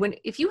saying, Ed,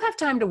 if you have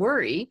time to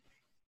worry,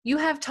 you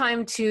have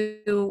time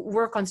to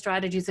work on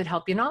strategies that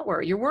help you not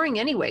worry. You're worrying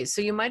anyways,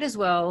 so you might as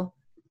well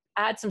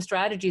add some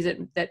strategies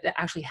that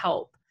actually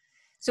help.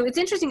 So it's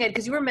interesting, Ed,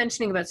 because you were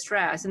mentioning about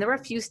stress, and there were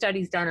a few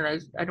studies done,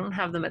 and I don't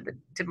have them at the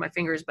tip of my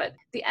fingers, but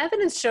the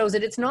evidence shows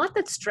that it's not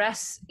that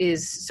stress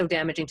is so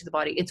damaging to the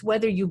body, it's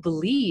whether you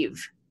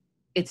believe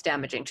it's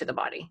damaging to the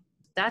body.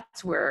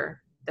 That's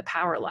where the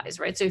power lies,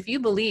 right? So if you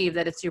believe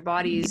that it's your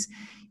body's,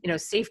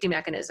 safety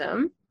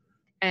mechanism,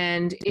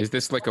 and is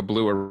this like a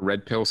blue or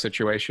red pill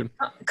situation?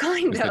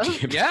 Kind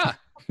of. Yeah,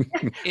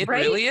 it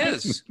right? really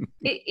is.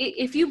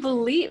 If you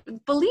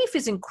belief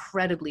is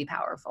incredibly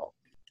powerful.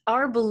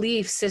 Our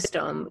belief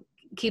system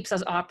keeps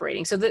us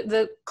operating. So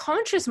the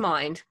conscious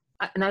mind,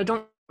 and I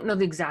don't know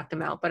the exact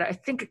amount, but I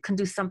think it can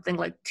do something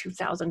like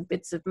 2,000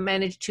 bits of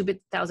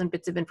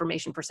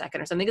information per second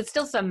or something. It's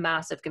still some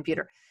massive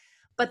computer.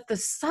 But the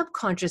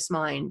subconscious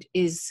mind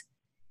is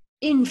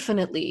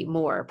infinitely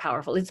more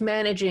powerful. It's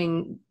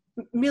managing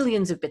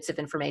millions of bits of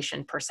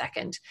information per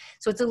second.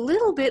 So it's a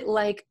little bit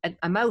like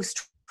a mouse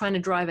trying to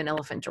drive an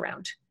elephant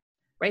around,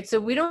 right? So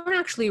we don't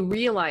actually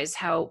realize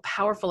how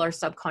powerful our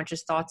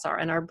subconscious thoughts are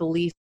and our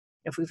beliefs.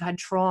 If we've had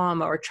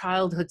trauma or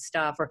childhood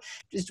stuff or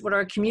just what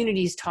our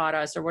communities taught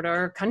us or what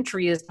our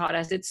country has taught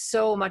us, it's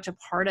so much a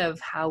part of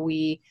how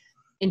we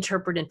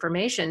interpret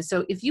information.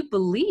 So if you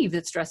believe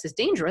that stress is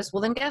dangerous,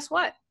 well, then guess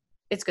what?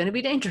 It's going to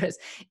be dangerous.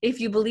 If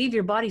you believe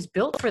your body's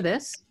built for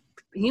this,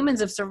 humans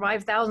have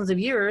survived thousands of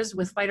years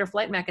with fight or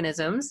flight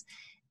mechanisms,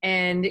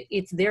 and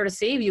it's there to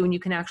save you and you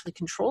can actually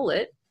control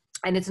it.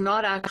 And it's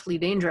not actually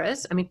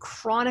dangerous. I mean,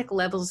 chronic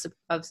levels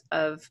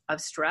of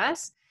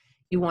stress,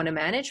 you want to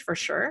manage for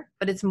sure,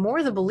 but it's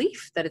more the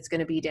belief that it's going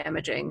to be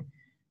damaging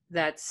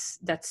that's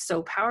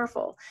so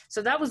powerful.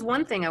 So that was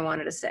one thing I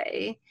wanted to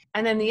say.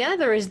 And then the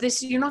other is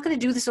this: you're not going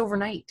to do this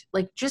overnight.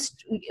 Like,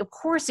 just, of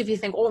course, if you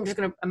think, oh, I'm just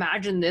going to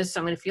imagine this,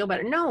 I'm going to feel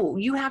better. No,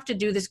 you have to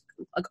do this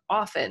like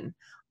often,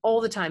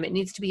 all the time. It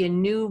needs to be a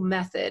new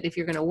method. If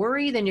you're going to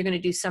worry, then you're going to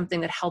do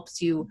something that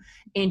helps you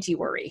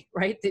anti-worry,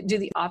 right? Do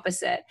the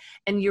opposite.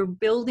 And you're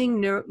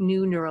building new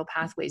neural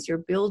pathways. You're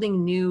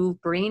building new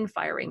brain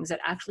firings that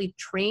actually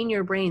train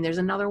your brain. There's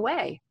another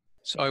way.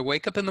 So I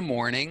wake up in the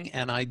morning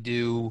and I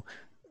do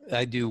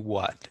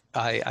what?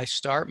 I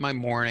start my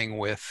morning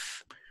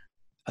with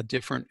a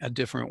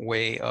different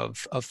way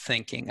of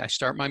thinking. I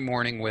start my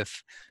morning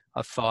with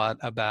a thought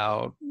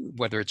about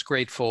whether it's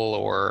grateful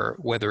or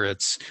whether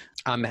it's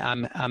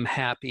I'm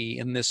happy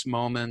in this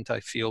moment. I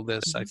feel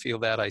this, I feel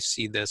that, I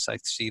see this, I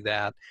see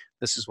that.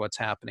 This is what's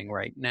happening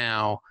right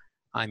now.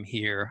 I'm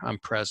here, I'm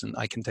present,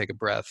 I can take a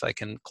breath. I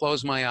can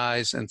close my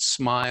eyes and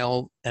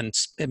smile and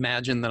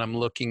imagine that I'm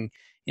looking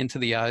into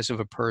the eyes of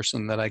a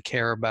person that I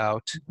care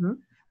about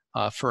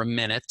for a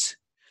minute.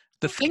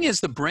 The thing is,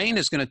 the brain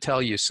is going to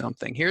tell you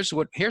something. Here's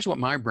what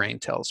my brain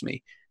tells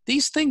me.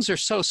 These things are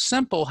so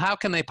simple, how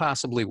can they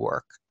possibly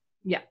work?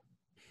 Yeah.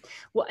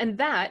 Well, and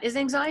that is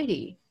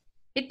anxiety.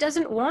 It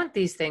doesn't want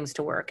these things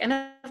to work. And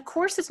of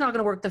course, it's not going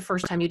to work the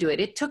first time you do it.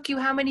 It took you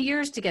how many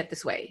years to get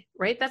this way,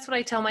 right? That's what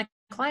I tell my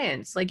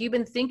clients. Like, you've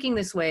been thinking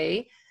this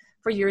way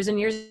for years and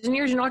years and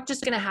years. You're not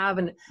just going to have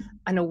an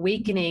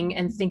awakening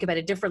and think about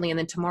it differently, and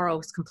then tomorrow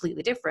is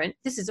completely different.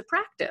 This is a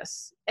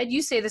practice. And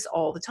you say this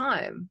all the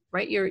time,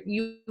 right?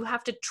 You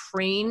have to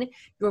train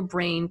your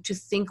brain to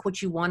think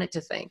what you want it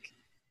to think,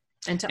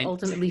 and to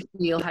ultimately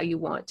feel how you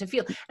want to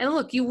feel. And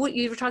look, you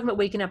were talking about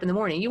waking up in the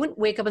morning. You wouldn't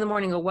wake up in the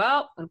morning and go,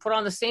 well, I'm put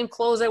on the same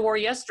clothes I wore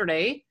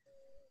yesterday.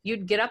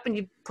 You'd get up and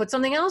you put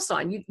something else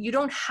on. You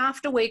don't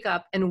have to wake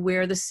up and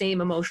wear the same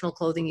emotional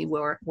clothing you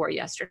wore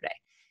yesterday.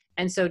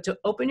 And so to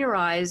open your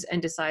eyes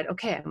and decide,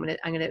 okay,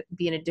 I'm gonna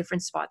be in a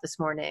different spot this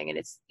morning, and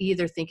it's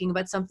either thinking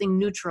about something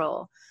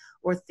neutral,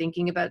 or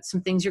thinking about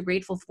some things you're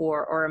grateful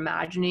for, or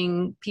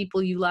imagining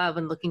people you love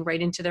and looking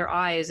right into their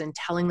eyes and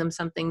telling them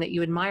something that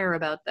you admire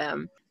about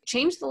them.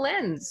 Change the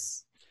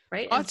lens,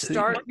 right? And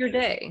start your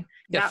day.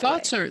 Yeah,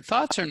 thoughts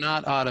are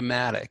not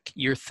automatic.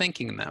 You're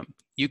thinking them.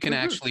 You can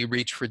actually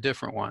reach for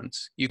different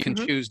ones. You can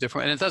choose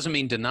different, and it doesn't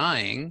mean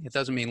denying. It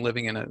doesn't mean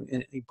living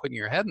putting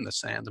your head in the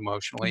sand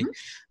emotionally,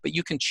 but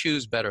you can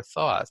choose better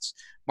thoughts.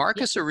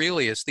 Marcus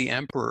Aurelius, the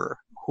emperor,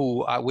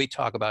 who I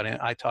talk about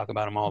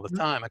him all the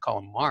time. I call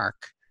him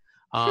Mark.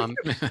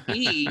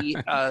 He,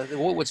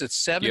 what was it,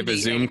 70? You have a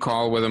Zoom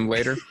call with him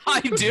later?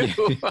 I do.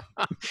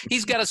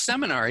 He's got a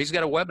seminar. He's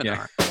got a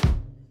webinar.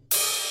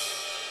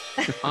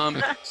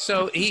 Yeah.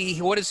 So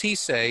what does he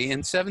say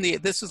in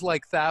 78? This is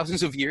like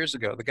thousands of years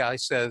ago. The guy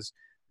says,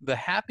 the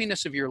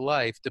happiness of your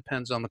life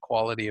depends on the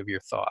quality of your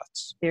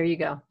thoughts. There you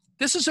go.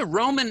 This is a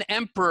Roman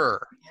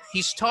emperor.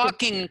 He's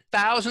talking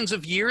thousands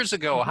of years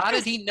ago. How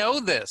did he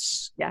know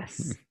this?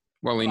 Yes.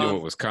 Well, he knew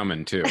it was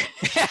coming too.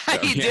 Yeah,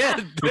 he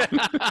did.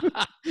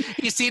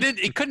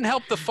 He couldn't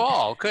help the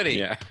fall, could he?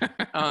 Yeah.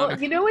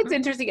 Well, you know what's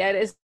interesting, Ed,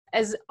 is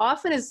as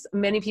often as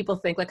many people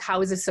think, like, how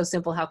is this so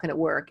simple? How can it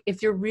work?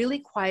 If you're really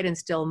quiet and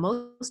still,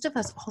 most of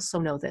us also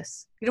know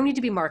this. You don't need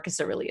to be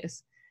Marcus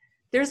Aurelius.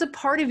 There's a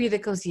part of you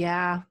that goes,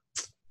 yeah,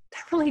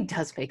 that really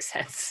does make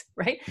sense,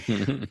 right?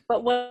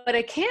 But what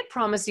I can't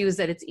promise you is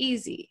that it's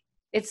easy.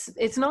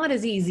 It's not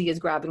as easy as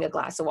grabbing a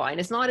glass of wine.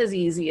 It's not as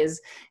easy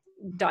as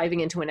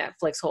diving into a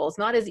Netflix hole. It's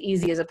not as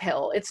easy as a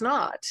pill. It's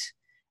not.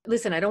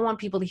 Listen, I don't want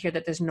people to hear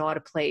that there's not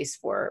a place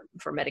for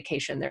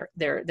medication.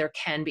 There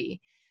can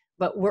be.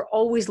 But we're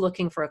always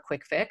looking for a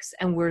quick fix,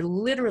 and we're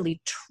literally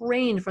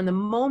trained from the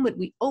moment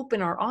we open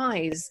our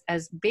eyes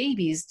as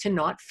babies to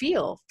not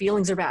feel.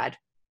 Feelings are bad.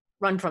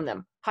 Run from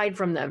them, hide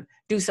from them,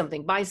 do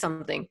something, buy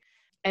something.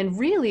 And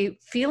really,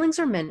 feelings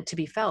are meant to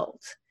be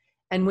felt.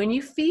 And when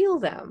you feel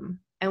them,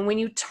 and when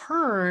you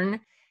turn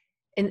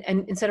and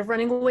instead of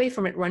running away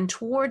from it, run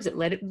towards it,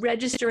 let it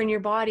register in your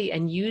body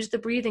and use the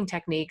breathing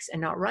techniques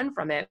and not run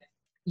from it,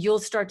 you'll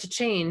start to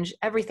change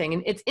everything.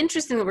 And it's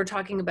interesting that we're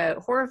talking about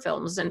horror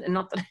films, and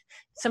not that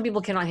some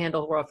people cannot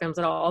handle horror films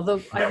at all.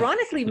 Although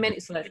ironically,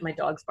 so that's my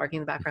dog's barking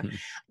in the background.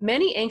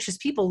 Many anxious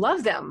people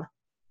love them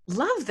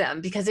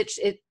because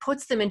it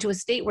puts them into a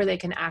state where they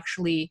can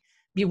actually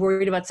be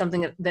worried about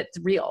something that's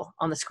real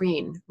on the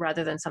screen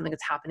rather than something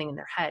that's happening in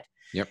their head.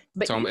 Yep.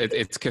 But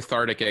it's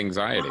cathartic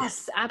anxiety.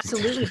 Yes,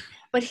 absolutely.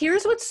 But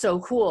here's what's so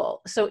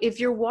cool. So if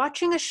you're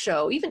watching a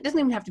show, it doesn't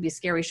even have to be a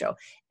scary show.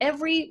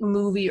 Every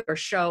movie or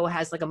show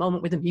has like a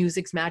moment where the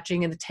music's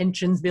matching and the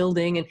tension's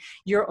building, and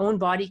your own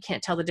body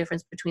can't tell the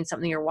difference between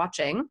something you're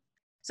watching.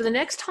 So the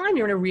next time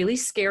you're in a really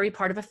scary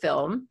part of a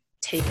film,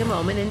 take a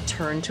moment and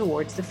turn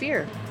towards the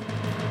fear.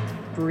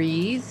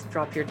 Breathe,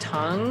 drop your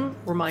tongue,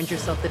 remind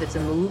yourself that it's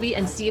a movie,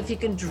 and see if you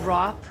can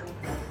drop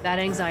that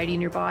anxiety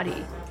in your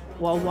body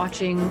while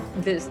watching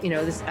this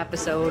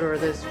episode or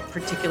this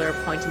particular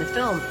point in the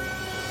film.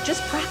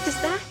 Just practice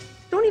that.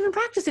 Don't even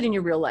practice it in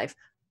your real life.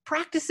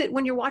 Practice it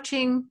when you're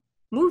watching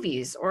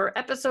movies or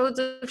episodes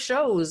of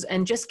shows,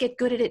 and just get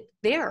good at it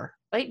there,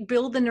 right?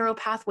 Build the neural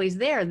pathways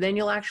there. Then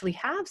you'll actually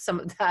have some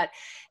of that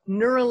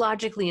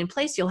neurologically in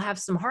place. You'll have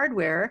some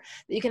hardware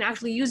that you can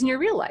actually use in your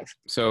real life.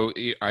 So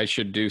I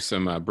should do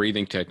some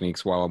breathing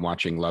techniques while I'm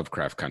watching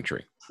Lovecraft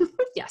Country.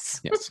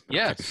 Yes.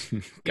 Yes.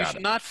 You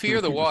should not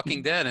fear The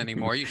Walking Dead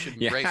anymore. You should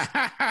embrace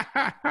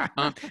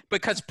it.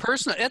 Because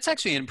that's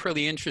actually a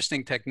pretty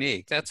interesting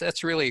technique.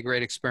 That's really a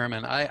great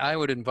experiment. I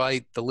would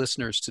invite the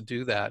listeners to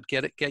do that.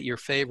 Get your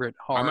favorite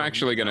horror. I'm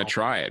actually going to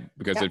try it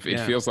because it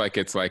feels like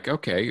it's like,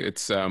 okay,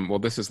 it's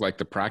this is like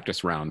the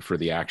practice round for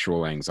the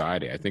actual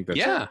anxiety. I think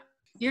that's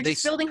You're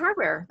just building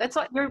hardware. That's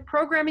what you're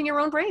programming your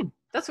own brain.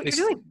 That's what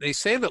you're doing. They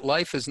say that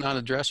life is not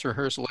a dress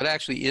rehearsal. It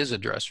actually is a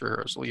dress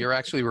rehearsal. You're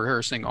actually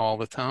rehearsing all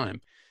the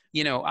time.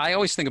 I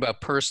always think about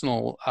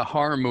personal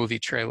horror movie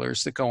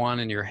trailers that go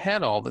on in your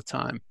head all the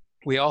time.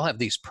 We all have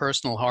these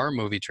personal horror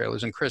movie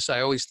trailers. And Chris,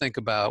 I always think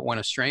about When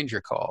a Stranger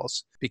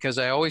Calls, because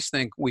I always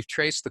think we've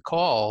traced the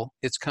call.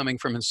 It's coming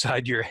from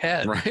inside your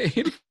head.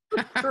 Right.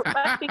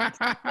 Right.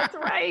 That's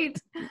right.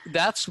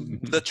 That's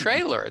the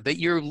trailer that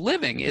you're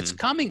living. Mm-hmm. It's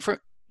coming from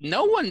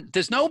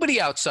there's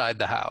nobody outside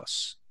the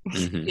house.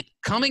 Mm-hmm. It's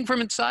coming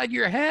from inside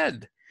your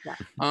head.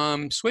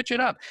 Yeah. Switch it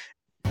up.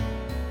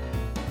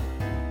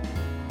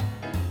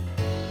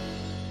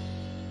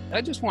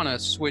 I just want to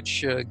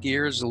switch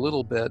gears a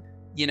little bit.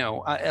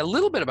 A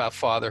little bit about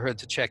fatherhood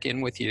to check in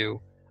with you.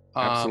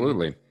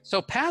 Absolutely.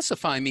 So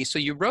pacify me. So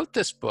you wrote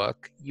this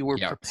book. You were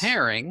Yes.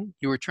 preparing.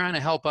 You were trying to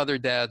help other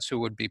dads who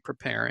would be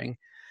preparing.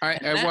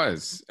 I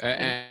was,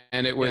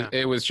 and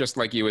it was just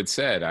like you had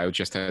said. I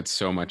just had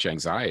so much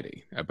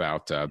anxiety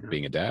about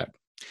being a dad.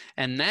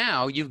 And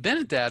now you've been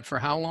a dad for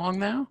how long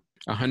now?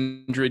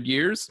 100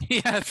 years.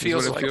 Yeah, it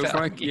feels like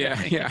that.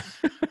 Yeah.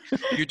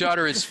 Your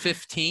daughter is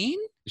 15.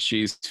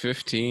 She's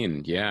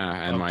 15,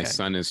 yeah, and my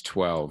son is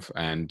 12,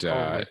 and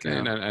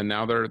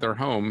now they're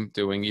home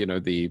doing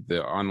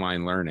the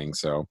online learning.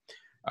 So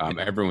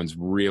everyone's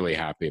really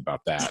happy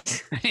about that.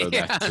 So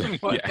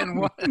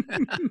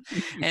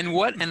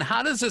and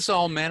how does this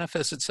all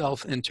manifest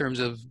itself in terms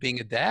of being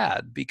a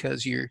dad?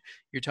 Because you're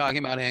talking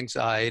about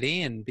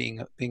anxiety and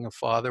being a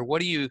father.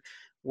 What do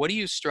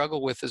you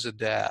struggle with as a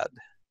dad?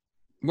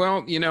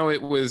 Well,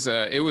 it was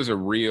a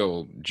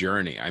real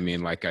journey. I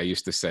mean, like I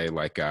used to say,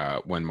 like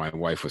when my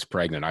wife was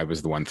pregnant, I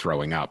was the one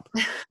throwing up.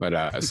 But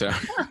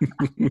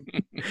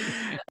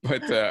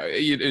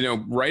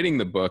writing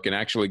the book and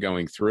actually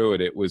going through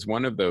it, it was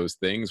one of those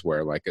things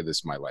where like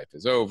my life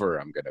is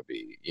over. I'm going to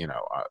be,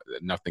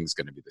 nothing's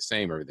going to be the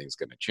same. Everything's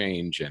going to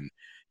change. And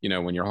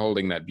when you're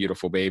holding that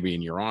beautiful baby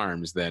in your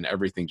arms, then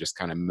everything just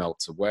kind of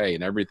melts away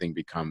and everything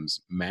becomes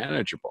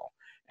manageable.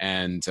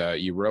 And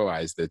you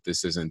realize that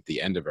this isn't the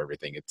end of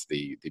everything. It's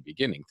the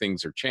beginning.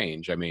 Things are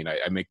changed. I mean,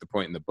 I make the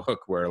point in the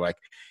book where like,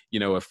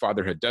 if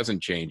fatherhood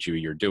doesn't change you,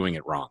 you're doing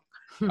it wrong.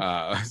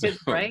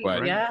 Right.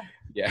 But, yeah.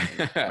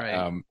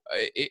 Right.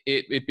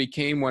 It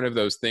became one of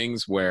those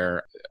things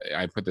where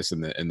I put this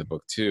in the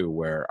book too,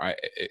 where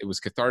it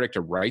was cathartic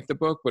to write the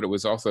book, but it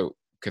was also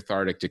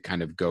cathartic to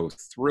kind of go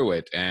through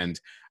it. And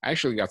I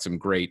actually got some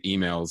great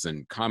emails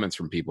and comments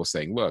from people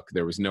saying, look,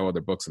 there was no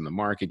other books in the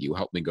market. You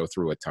helped me go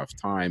through a tough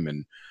time.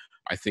 And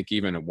I think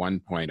even at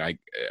one point I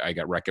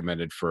got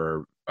recommended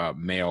for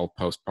male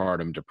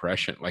postpartum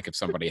depression. Like if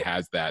somebody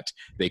has that,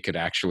 they could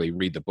actually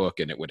read the book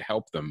and it would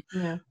help them.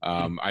 Yeah.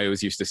 I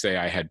always used to say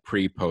I had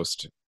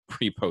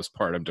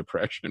pre-postpartum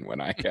depression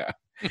when I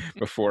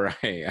before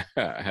I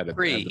had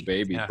the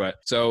baby. Yeah. But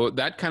so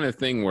that kind of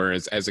thing,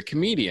 whereas as a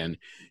comedian,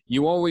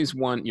 you always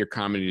want your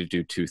comedy to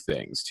do two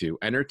things: to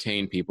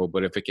entertain people,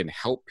 but if it can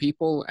help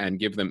people and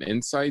give them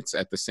insights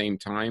at the same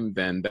time,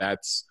 then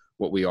that's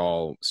what we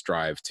all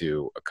strive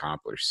to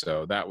accomplish.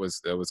 So that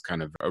was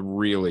kind of a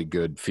really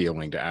good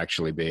feeling to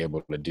actually be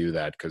able to do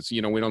that, because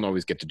we don't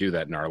always get to do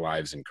that in our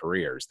lives and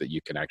careers, that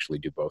you can actually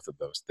do both of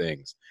those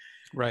things.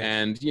 Right.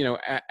 And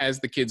as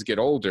the kids get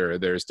older,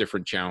 there's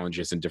different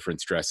challenges and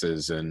different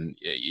stresses, and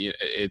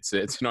it's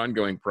an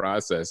ongoing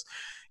process.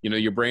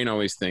 Your brain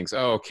always thinks,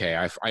 oh,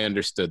 okay, I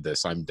understood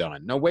this, I'm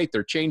done. No, wait,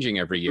 they're changing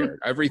every year.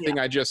 Everything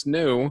I just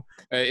knew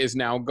is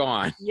now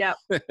gone. Yep.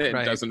 It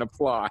doesn't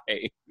apply.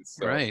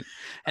 So, right.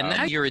 And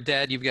now you're a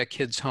dad, you've got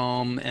kids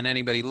home, and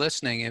anybody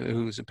listening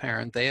who's a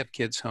parent, they have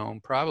kids home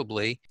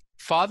probably.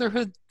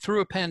 Fatherhood through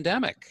a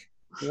pandemic.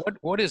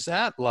 What is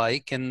that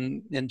like?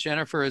 And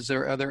Jennifer,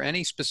 are there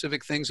any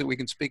specific things that we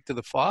can speak to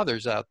the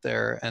fathers out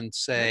there and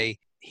say,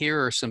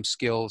 here are some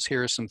skills,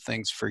 here are some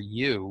things for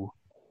you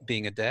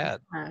being a dad?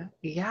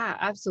 Yeah,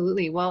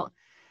 absolutely. Well,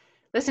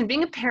 listen,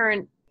 being a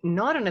parent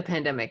not in a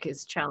pandemic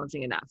is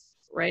challenging enough,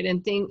 right?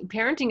 And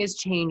parenting has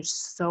changed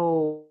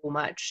so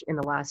much in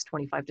the last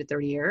 25 to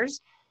 30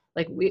 years.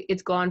 Like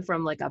it's gone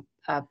from like a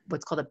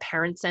what's called a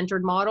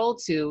parent-centered model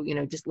to,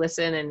 just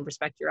listen and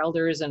respect your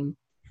elders and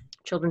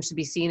children should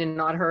be seen and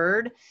not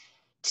heard,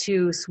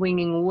 to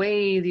swinging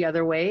way the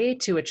other way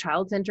to a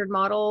child-centered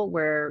model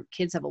where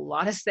kids have a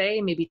lot of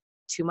say, maybe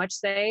too much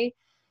say.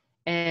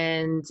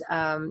 And,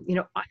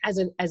 as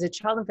a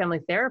child and family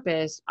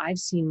therapist, I've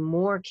seen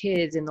more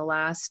kids in the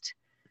last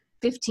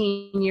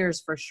 15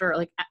 years for sure.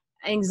 Like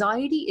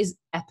anxiety is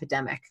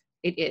epidemic.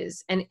 It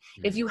is. And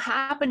if you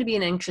happen to be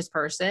an anxious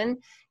person,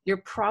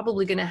 you're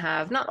probably going to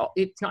have,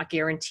 it's not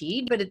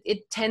guaranteed, but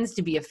it tends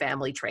to be a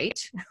family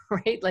trait,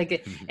 right?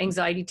 Like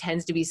anxiety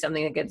tends to be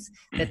something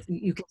that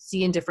you can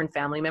see in different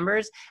family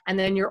members. And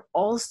then you're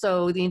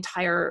also, the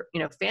entire,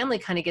 family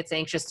kind of gets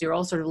anxious. You're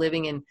all sort of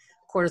living in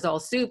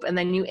cortisol soup. And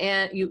then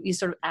you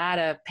sort of add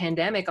a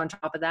pandemic on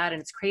top of that,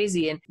 and it's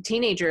crazy. And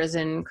teenagers,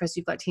 and Chris,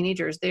 you've got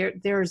teenagers,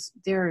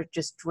 they're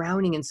just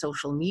drowning in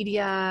social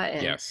media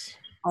and yes.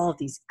 all of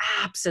these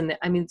apps.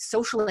 And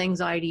social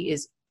anxiety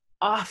is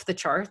off the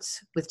charts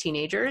with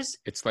teenagers.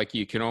 It's like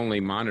you can only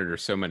monitor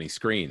so many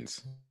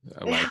screens.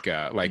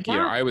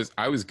 I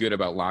was good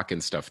about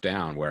locking stuff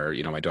down where,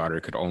 my daughter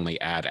could only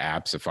add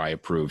apps if I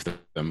approved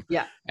them.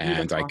 Yeah.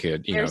 And I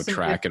could,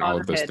 track and all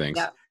of those things.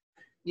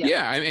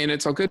 Yeah.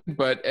 It's all good,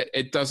 but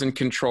it doesn't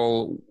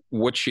control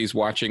what she's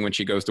watching when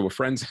she goes to a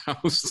friend's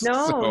house.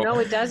 No,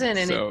 it doesn't.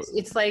 And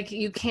it's like,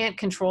 you can't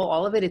control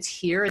all of it. It's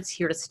here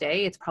to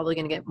stay. It's probably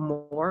going to get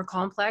more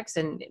complex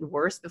and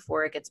worse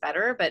before it gets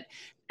better.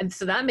 And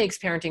so that makes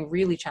parenting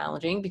really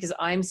challenging, because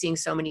I'm seeing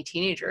so many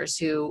teenagers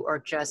who are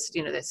just,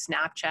 the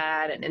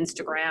Snapchat and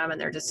Instagram, and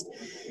they're just,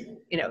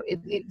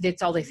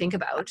 it's all they think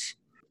about.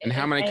 And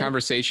how many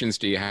conversations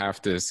do you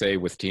have to say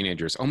with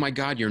teenagers? Oh my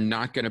God, you're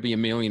not going to be a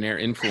millionaire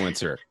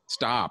influencer.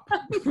 Stop.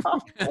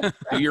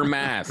 Do your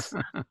math.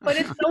 But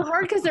it's so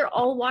hard because they're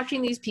all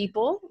watching these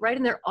people, right?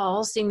 And they're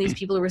all seeing these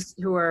people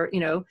who are,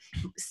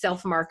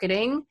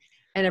 self-marketing,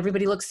 and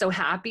everybody looks so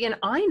happy. And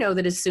I know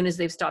that as soon as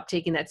they've stopped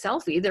taking that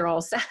selfie, they're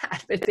all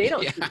sad, but they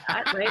don't do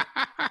that, right?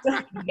 So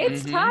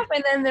it's tough.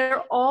 And then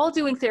they're all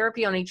doing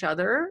therapy on each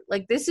other.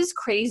 Like, this is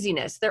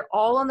craziness. They're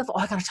all on the phone.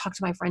 Oh, I got to talk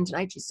to my friend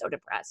tonight. She's so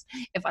depressed.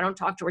 If I don't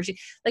talk to her,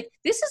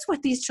 this is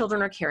what these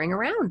children are carrying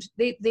around.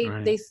 They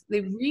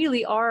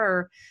really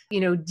are,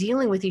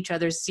 dealing with each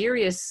other's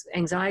serious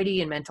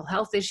anxiety and mental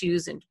health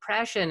issues and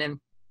depression.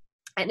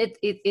 And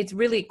it's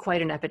really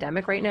quite an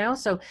epidemic right now.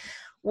 So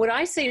what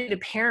I say to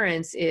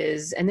parents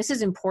is, and this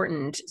is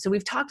important, so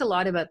we've talked a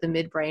lot about the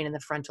midbrain and the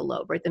frontal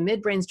lobe, right? The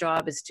midbrain's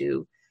job is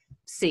to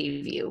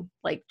save you.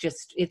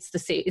 It's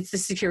the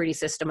security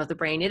system of the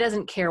brain. It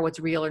doesn't care what's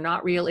real or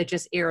not real. It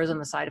just errs on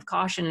the side of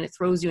caution, and it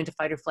throws you into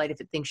fight or flight if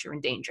it thinks you're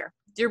in danger.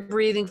 If you're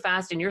breathing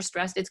fast and you're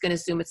stressed, it's going to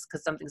assume it's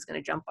because something's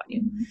going to jump on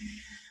you.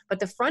 But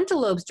the frontal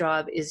lobe's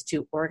job is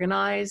to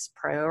organize,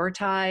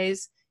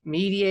 prioritize,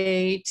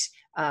 mediate,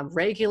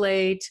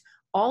 regulate,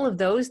 all of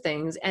those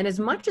things. And as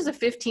much as a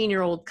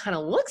 15-year-old kind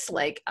of looks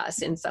like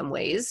us in some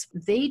ways,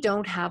 they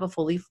don't have a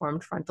fully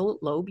formed frontal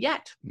lobe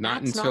yet.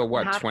 Not until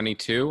what,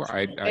 22?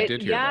 I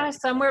did hear that. Yeah,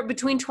 somewhere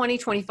between 20,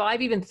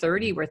 25, even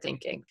 30, we're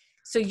thinking.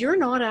 So you're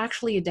not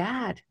actually a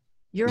dad.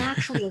 You're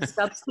actually a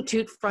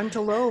substitute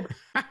frontal lobe,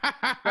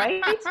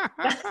 right?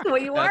 That's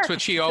what you are. That's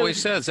what she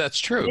always says. That's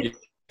true.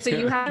 So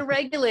you have to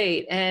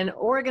regulate and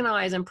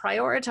organize and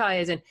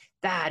prioritize, and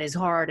that is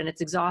hard and it's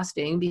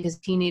exhausting because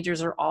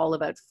teenagers are all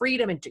about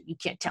freedom and you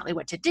can't tell me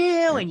what to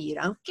do and you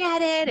don't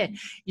get it and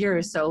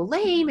you're so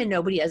lame and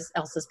nobody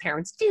else's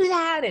parents do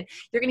that, and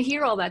you're going to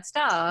hear all that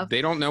stuff.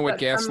 They don't know what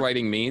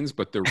gaslighting means,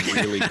 but they're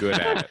really good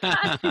at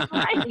it.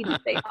 Right,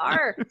 they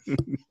are.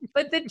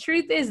 But the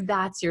truth is,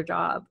 that's your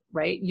job,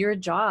 right? Your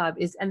job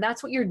is, and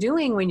that's what you're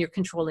doing when you're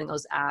controlling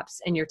those apps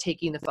and you're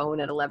taking the phone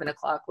at 11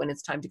 o'clock when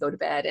it's time to go to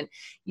bed.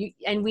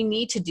 And we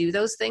need to do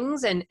those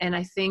things. And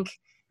I think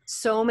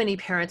so many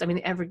parents, I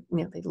mean,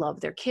 they love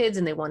their kids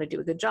and they want to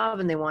do a good job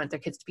and they want their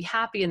kids to be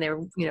happy,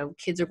 and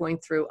kids are going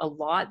through a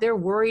lot. They're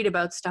worried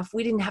about stuff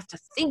we didn't have to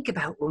think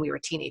about when we were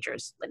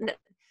teenagers.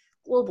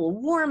 Global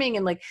warming,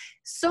 and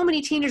so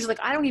many teenagers,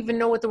 I don't even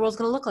know what the world's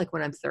going to look like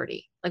when I'm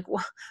 30.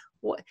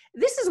 What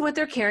this is what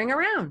they're carrying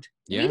around.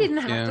 We didn't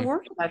have to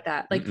worry about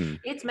that.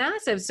 It's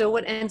massive. So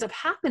what ends up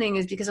happening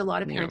is, because a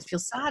lot of parents feel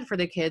sad for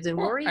their kids and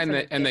worry,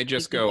 and they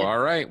just go, all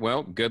right,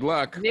 well, good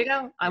luck. Here you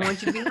go. I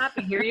want you to be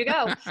happy. Here you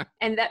go.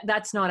 And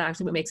that's not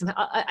actually what makes them.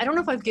 I don't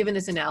know if I've given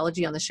this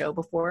analogy on the show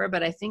before,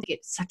 but I think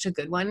it's such a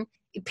good one.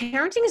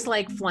 Parenting is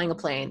like flying a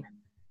plane,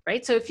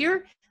 right? So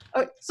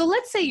so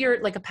let's say you're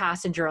like a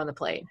passenger on the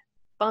plane,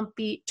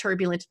 bumpy,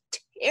 turbulent,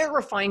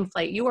 terrifying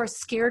flight. You are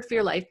scared for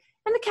your life.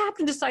 And the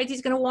captain decides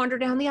he's going to wander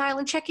down the aisle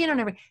and check in on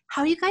everyone.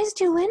 How are you guys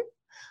doing?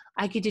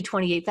 I could do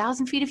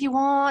 28,000 feet if you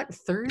want,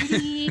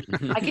 30.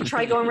 I could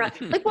try going around.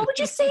 What would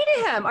you say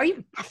to him? Are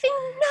you effing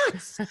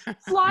nuts?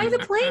 Fly the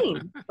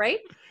plane, right?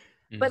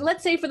 But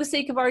let's say, for the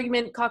sake of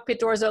argument,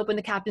 cockpit doors open,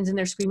 the captain's in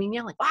there screaming,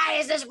 yelling, why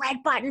is this red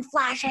button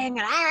flashing?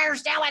 And I don't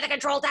understand why the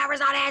control tower's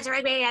not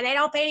answering me, and they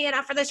don't pay me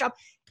enough for this job.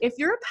 If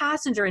you're a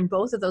passenger in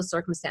both of those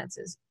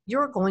circumstances,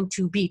 you're going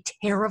to be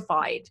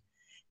terrified,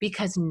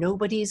 because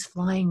nobody's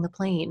flying the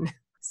plane.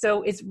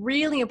 So it's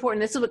really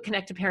important. This is what the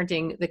connected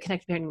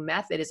parenting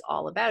method is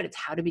all about. It's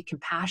how to be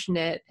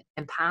compassionate,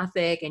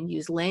 empathic, and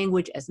use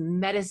language as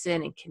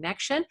medicine and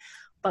connection,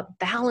 but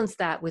balance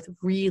that with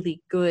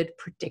really good,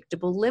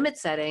 predictable limit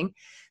setting.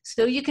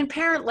 So you can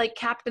parent like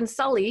Captain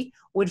Sully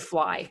would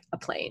fly a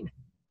plane,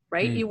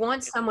 right? You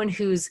want someone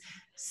who's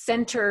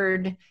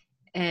centered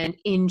and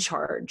in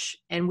charge.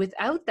 And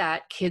without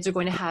that, kids are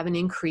going to have an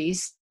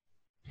increased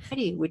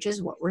anxiety, which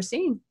is what we're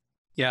seeing.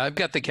 Yeah, I've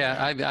got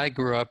I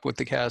grew up with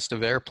the cast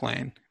of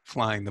Airplane,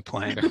 flying the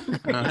plane.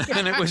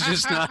 And it was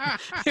just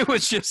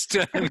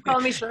call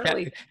me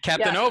Shirley.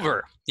 Captain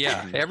Over.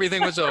 Yeah,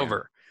 everything was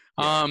over.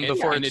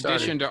 Before in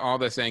addition to all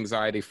this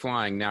anxiety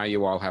flying, now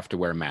you all have to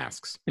wear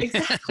masks.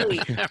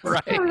 Exactly.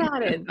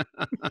 Right.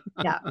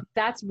 Yeah,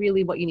 that's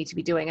really what you need to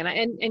be doing.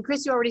 And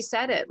Chris, you already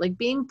said it.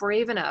 Being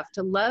brave enough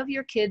to love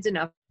your kids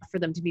enough for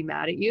them to be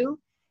mad at you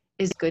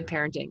is good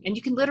parenting. And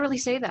you can literally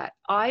say that.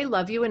 I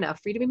love you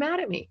enough for you to be mad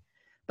at me.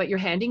 But you're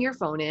handing your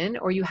phone in,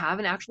 or you have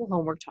an actual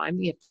homework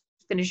time. You have to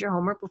finish your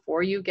homework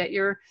before you get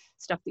your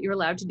stuff that you're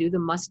allowed to do, the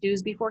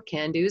must-dos before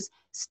can-dos,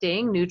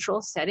 staying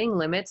neutral, setting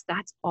limits.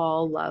 That's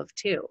all love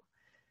too,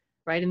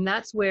 right? And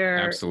that's where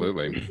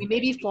absolutely we may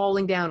be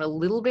falling down a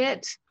little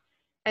bit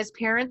as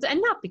parents,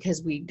 and not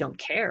because we don't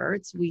care.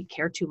 We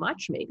care too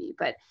much maybe,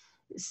 but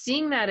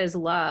seeing that as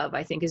love,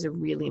 I think, is a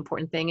really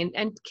important thing.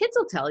 And kids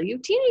will tell you,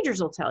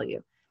 teenagers will tell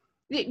you.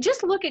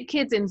 Just look at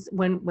kids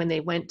when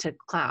they went to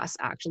class,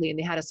 actually, and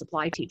they had a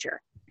supply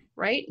teacher,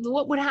 right?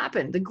 What would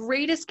happen? The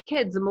greatest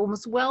kids, the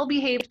most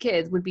well-behaved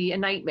kids would be a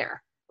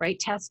nightmare, right?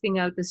 Testing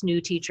out this new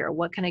teacher.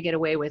 What can I get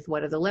away with?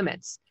 What are the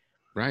limits?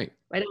 Right.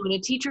 Right. When a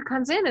teacher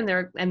comes in and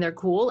they're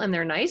cool and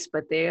they're nice,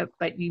 but they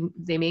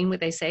mean what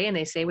they say and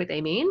they say what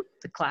they mean,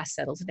 the class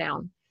settles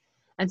down.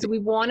 And so we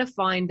want to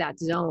find that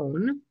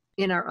zone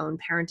in our own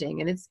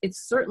parenting. And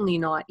it's certainly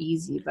not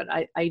easy, but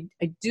I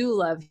do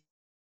love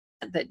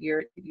that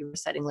you're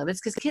setting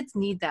limits, because kids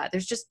need that.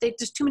 There's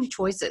too many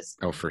choices.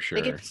 Oh, for sure.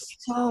 They get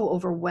so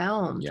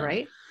overwhelmed,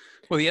 right?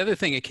 Well, the other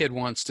thing a kid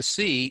wants to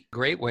see,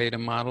 great way to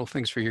model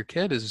things for your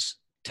kid, is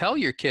tell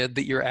your kid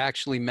that you're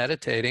actually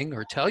meditating,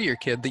 or tell your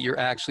kid that you're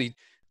actually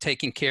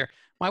taking care.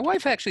 My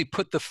wife actually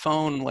put the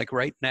phone like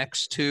right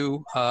next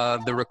to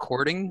the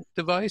recording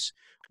device.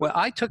 Well,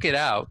 I took it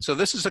out. So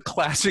this is a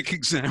classic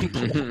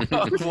example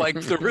of like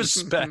the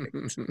respect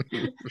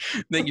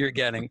that you're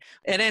getting.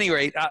 At any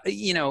rate,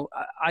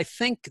 I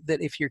think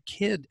that if your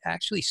kid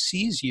actually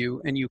sees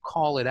you and you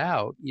call it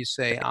out, you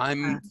say,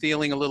 I'm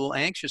feeling a little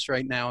anxious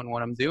right now, and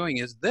what I'm doing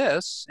is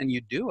this, and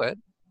you do it.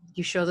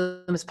 You show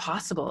them it's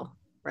possible,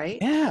 right?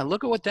 Yeah,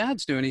 look at what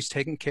Dad's doing. He's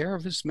taking care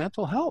of his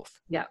mental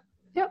health. Yeah.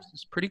 Yep.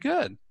 It's pretty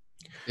good.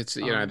 It's,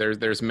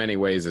 there's many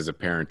ways as a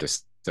parent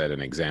to set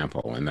an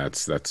example, and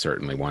that's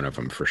certainly one of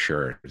them for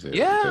sure.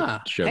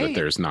 To show that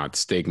there's not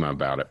stigma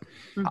about it.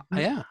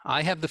 Yeah,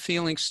 I have the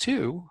feelings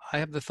too. I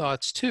have the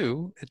thoughts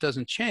too. It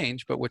doesn't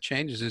change, but what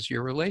changes is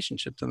your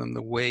relationship to them,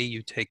 the way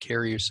you take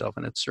care of yourself,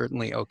 and it's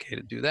certainly okay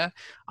to do that.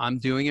 I'm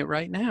doing it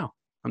right now.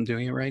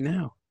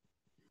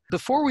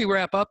 Before we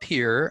wrap up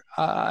here,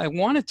 I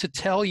wanted to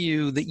tell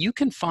you that you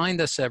can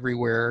find us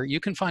everywhere. You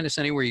can find us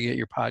anywhere you get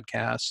your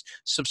podcasts.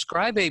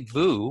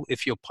 Subscribez-vous,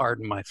 if you'll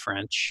pardon my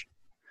French.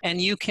 And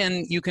you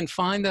can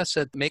find us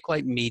at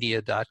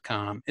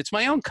makelightmedia.com. It's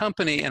my own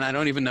company, and I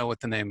don't even know what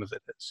the name of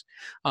it is.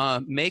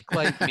 Make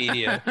Light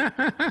Media.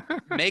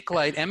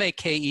 Makelight,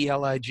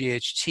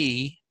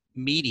 MAKELIGHT,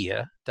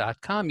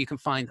 media.com. You can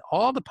find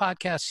all the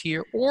podcasts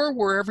here, or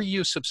wherever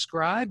you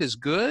subscribe is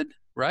good,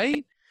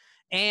 right?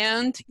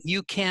 And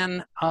you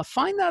can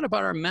find out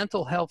about our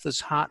mental health as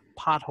hot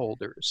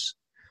potholders.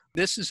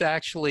 This is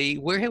actually,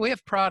 we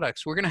have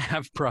products. We're going to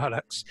have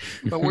products.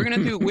 But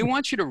we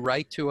want you to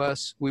write to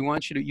us.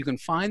 You can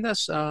find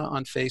us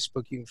on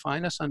Facebook. You can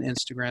find us on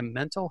Instagram,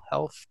 Mental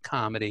Health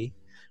Comedy.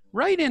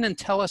 Write in and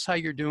tell us how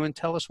you're doing.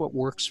 Tell us what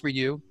works for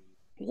you,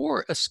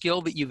 or a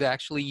skill that you've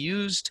actually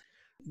used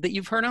that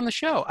you've heard on the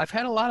show. I've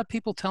had a lot of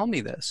people tell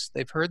me this.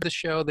 They've heard the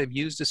show. They've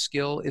used a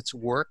skill. It's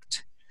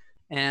worked.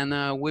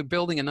 And we're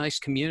building a nice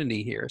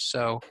community here.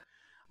 So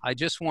I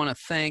just want to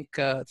thank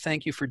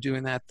you for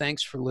doing that.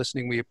 Thanks for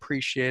listening. We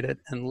appreciate it.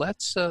 And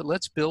let's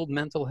build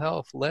mental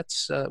health.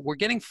 We're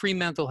getting free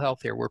mental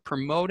health here. We're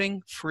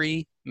promoting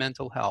free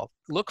mental health.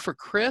 Look for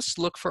Chris.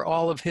 Look for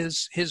all of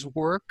his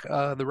work.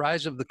 The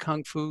Rise of the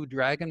Kung Fu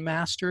Dragon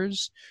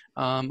Masters.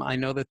 I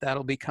know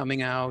that'll be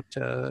coming out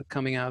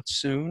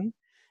soon.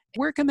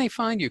 Where can they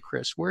find you,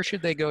 Chris? Where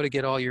should they go to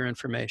get all your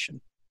information?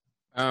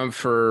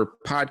 For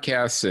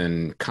podcasts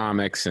and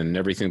comics and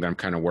everything that I'm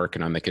kind of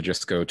working on, they could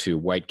just go to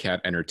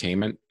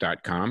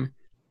whitecatentertainment.com.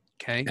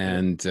 Okay.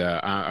 And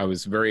I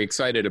was very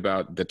excited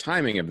about the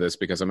timing of this,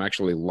 because I'm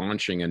actually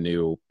launching a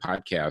new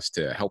podcast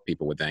to help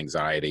people with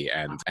anxiety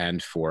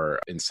and for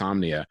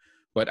insomnia.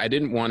 But I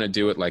didn't want to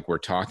do it like we're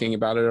talking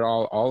about it at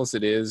all. All as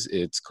it is,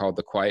 it's called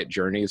The Quiet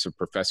Journeys of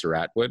Professor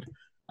Atwood.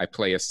 I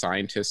play a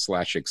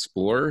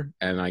scientist/explorer,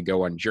 and I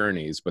go on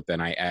journeys, but then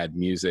I add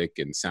music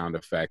and sound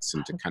effects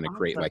and to kind of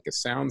create like a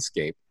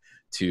soundscape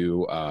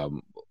to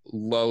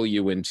lull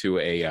you into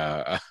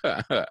a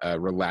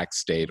relaxed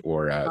state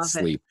or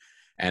sleep.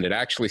 And it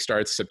actually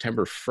starts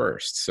September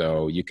 1st,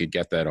 so you could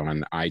get that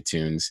on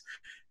iTunes.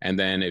 And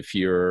then if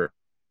you're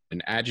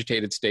an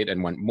agitated state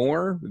and want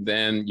more,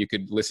 then you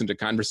could listen to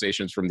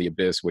Conversations from the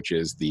Abyss, which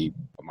is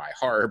my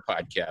horror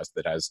podcast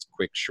that has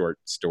quick, short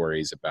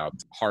stories about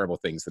horrible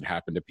things that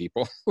happen to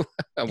people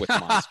with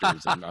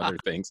monsters and other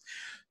things.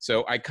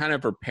 So I kind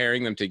of are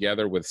pairing them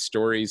together with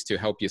stories to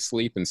help you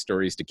sleep and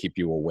stories to keep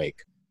you awake.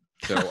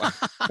 So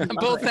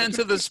both ends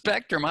of the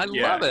spectrum. I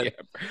love it.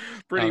 Yeah,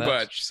 pretty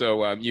much.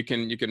 So you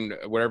can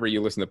wherever you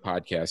listen to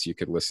podcasts, you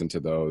could listen to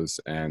those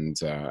and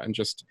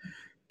just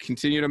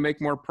continue to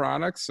make more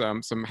products,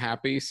 some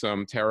happy,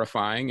 some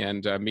terrifying,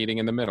 and meeting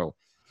in the middle.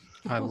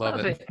 I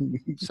love it.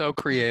 So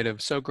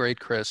creative, so great,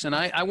 Chris. And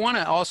I want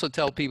to also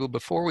tell people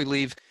before we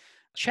leave,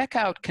 check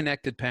out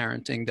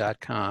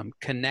connectedparenting.com,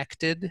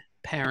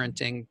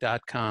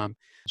 connectedparenting.com.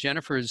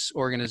 Jennifer's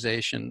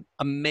organization,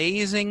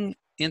 amazing,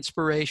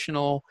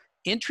 inspirational,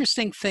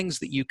 interesting things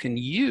that you can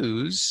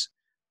use.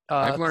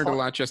 I've learned a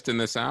lot just in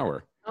this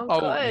hour. Oh,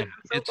 good. I'm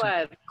so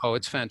glad.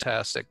 It's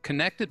fantastic.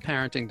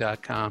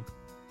 Connectedparenting.com.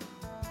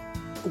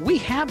 We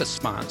have a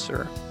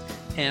sponsor,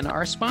 and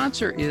our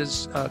sponsor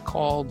is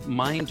called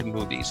Mind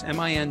Movies,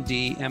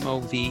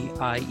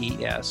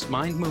 MINDMOVIES,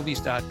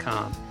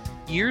 mindmovies.com.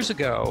 Years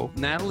ago,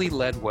 Natalie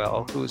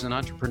Ledwell, who is an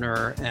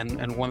entrepreneur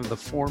and one of the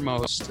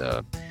foremost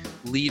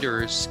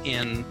leaders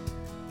in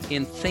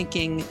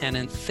thinking and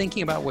in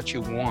thinking about what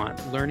you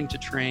want, learning to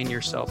train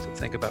yourself to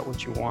think about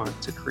what you want,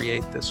 to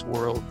create this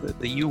world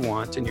that you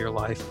want in your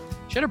life.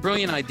 She had a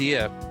brilliant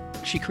idea.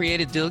 She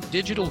created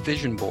digital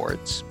vision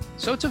boards.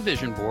 So it's a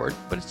vision board,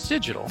 but it's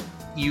digital.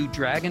 you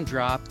drag and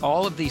drop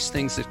all of these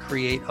things that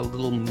create a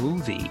little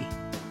movie,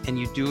 and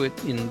you do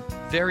it in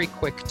very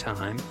quick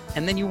time,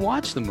 and then you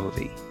watch the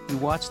movie. You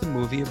watch the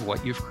movie of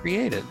what you've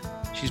created.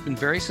 She's been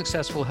very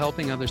successful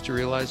helping others to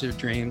realize their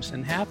dreams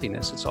and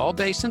happiness. It's all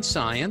based in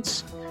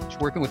science. She's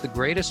working with the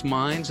greatest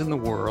minds in the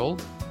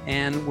world,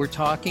 and we're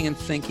talking and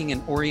thinking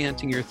and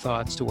orienting your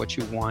thoughts to what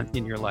you want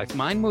in your life.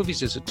 Mind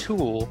Movies is a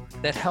tool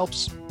that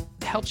helps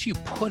you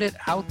put it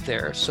out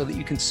there so that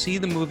you can see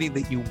the movie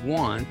that you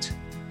want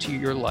to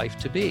your life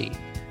to be.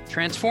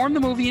 Transform the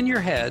movie in your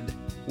head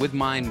with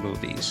Mind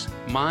Movies,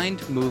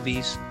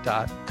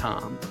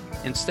 mindmovies.com.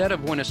 Instead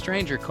of when a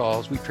stranger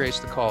calls, we trace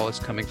the call as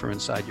coming from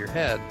inside your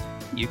head.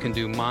 You can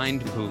do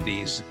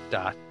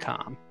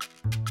mindmovies.com.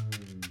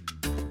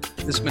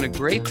 This has been a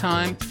great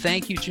time.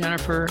 Thank you,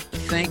 Jennifer.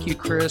 Thank you,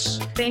 Chris.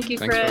 Thank you,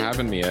 Chris. Thanks for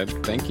having me,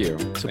 Ed. Thank you.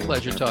 It's a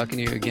pleasure talking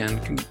to you again.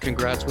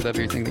 Congrats with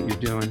everything that you're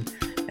doing.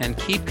 And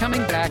keep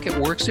coming back. It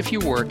works if you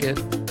work it.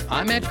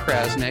 I'm Ed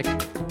Krasnick.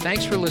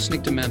 Thanks for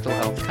listening to Mental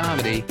Health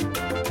Comedy.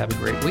 Have a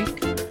great week.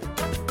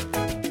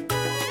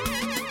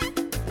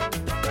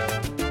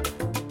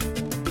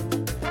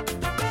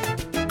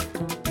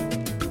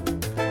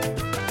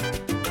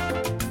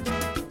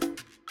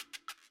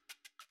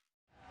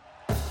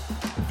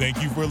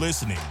 Thank you for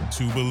listening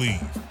to Believe.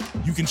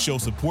 You can show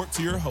support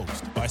to your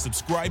host by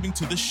subscribing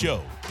to the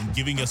show and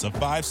giving us a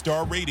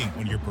 5-star rating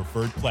on your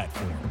preferred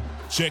platform.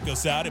 Check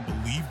us out at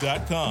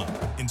Believe.com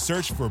and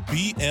search for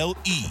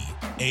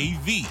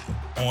BLEAV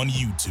on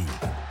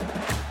YouTube.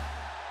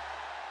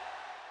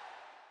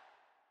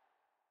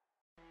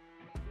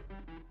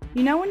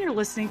 You know when you're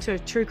listening to a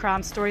true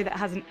crime story that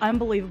has an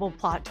unbelievable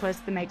plot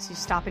twist that makes you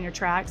stop in your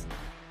tracks?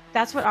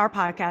 That's what our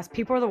podcast,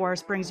 People Are the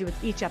Worst, brings you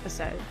with each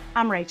episode.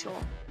 I'm Rachel.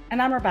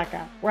 And I'm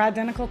Rebecca. We're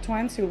identical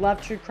twins who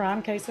love true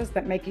crime cases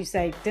that make you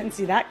say, didn't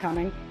see that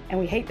coming, and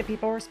we hate the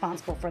people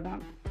responsible for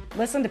them.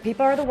 Listen to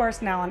People Are the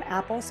Worst now on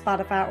Apple,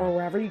 Spotify, or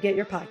wherever you get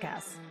your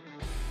podcasts.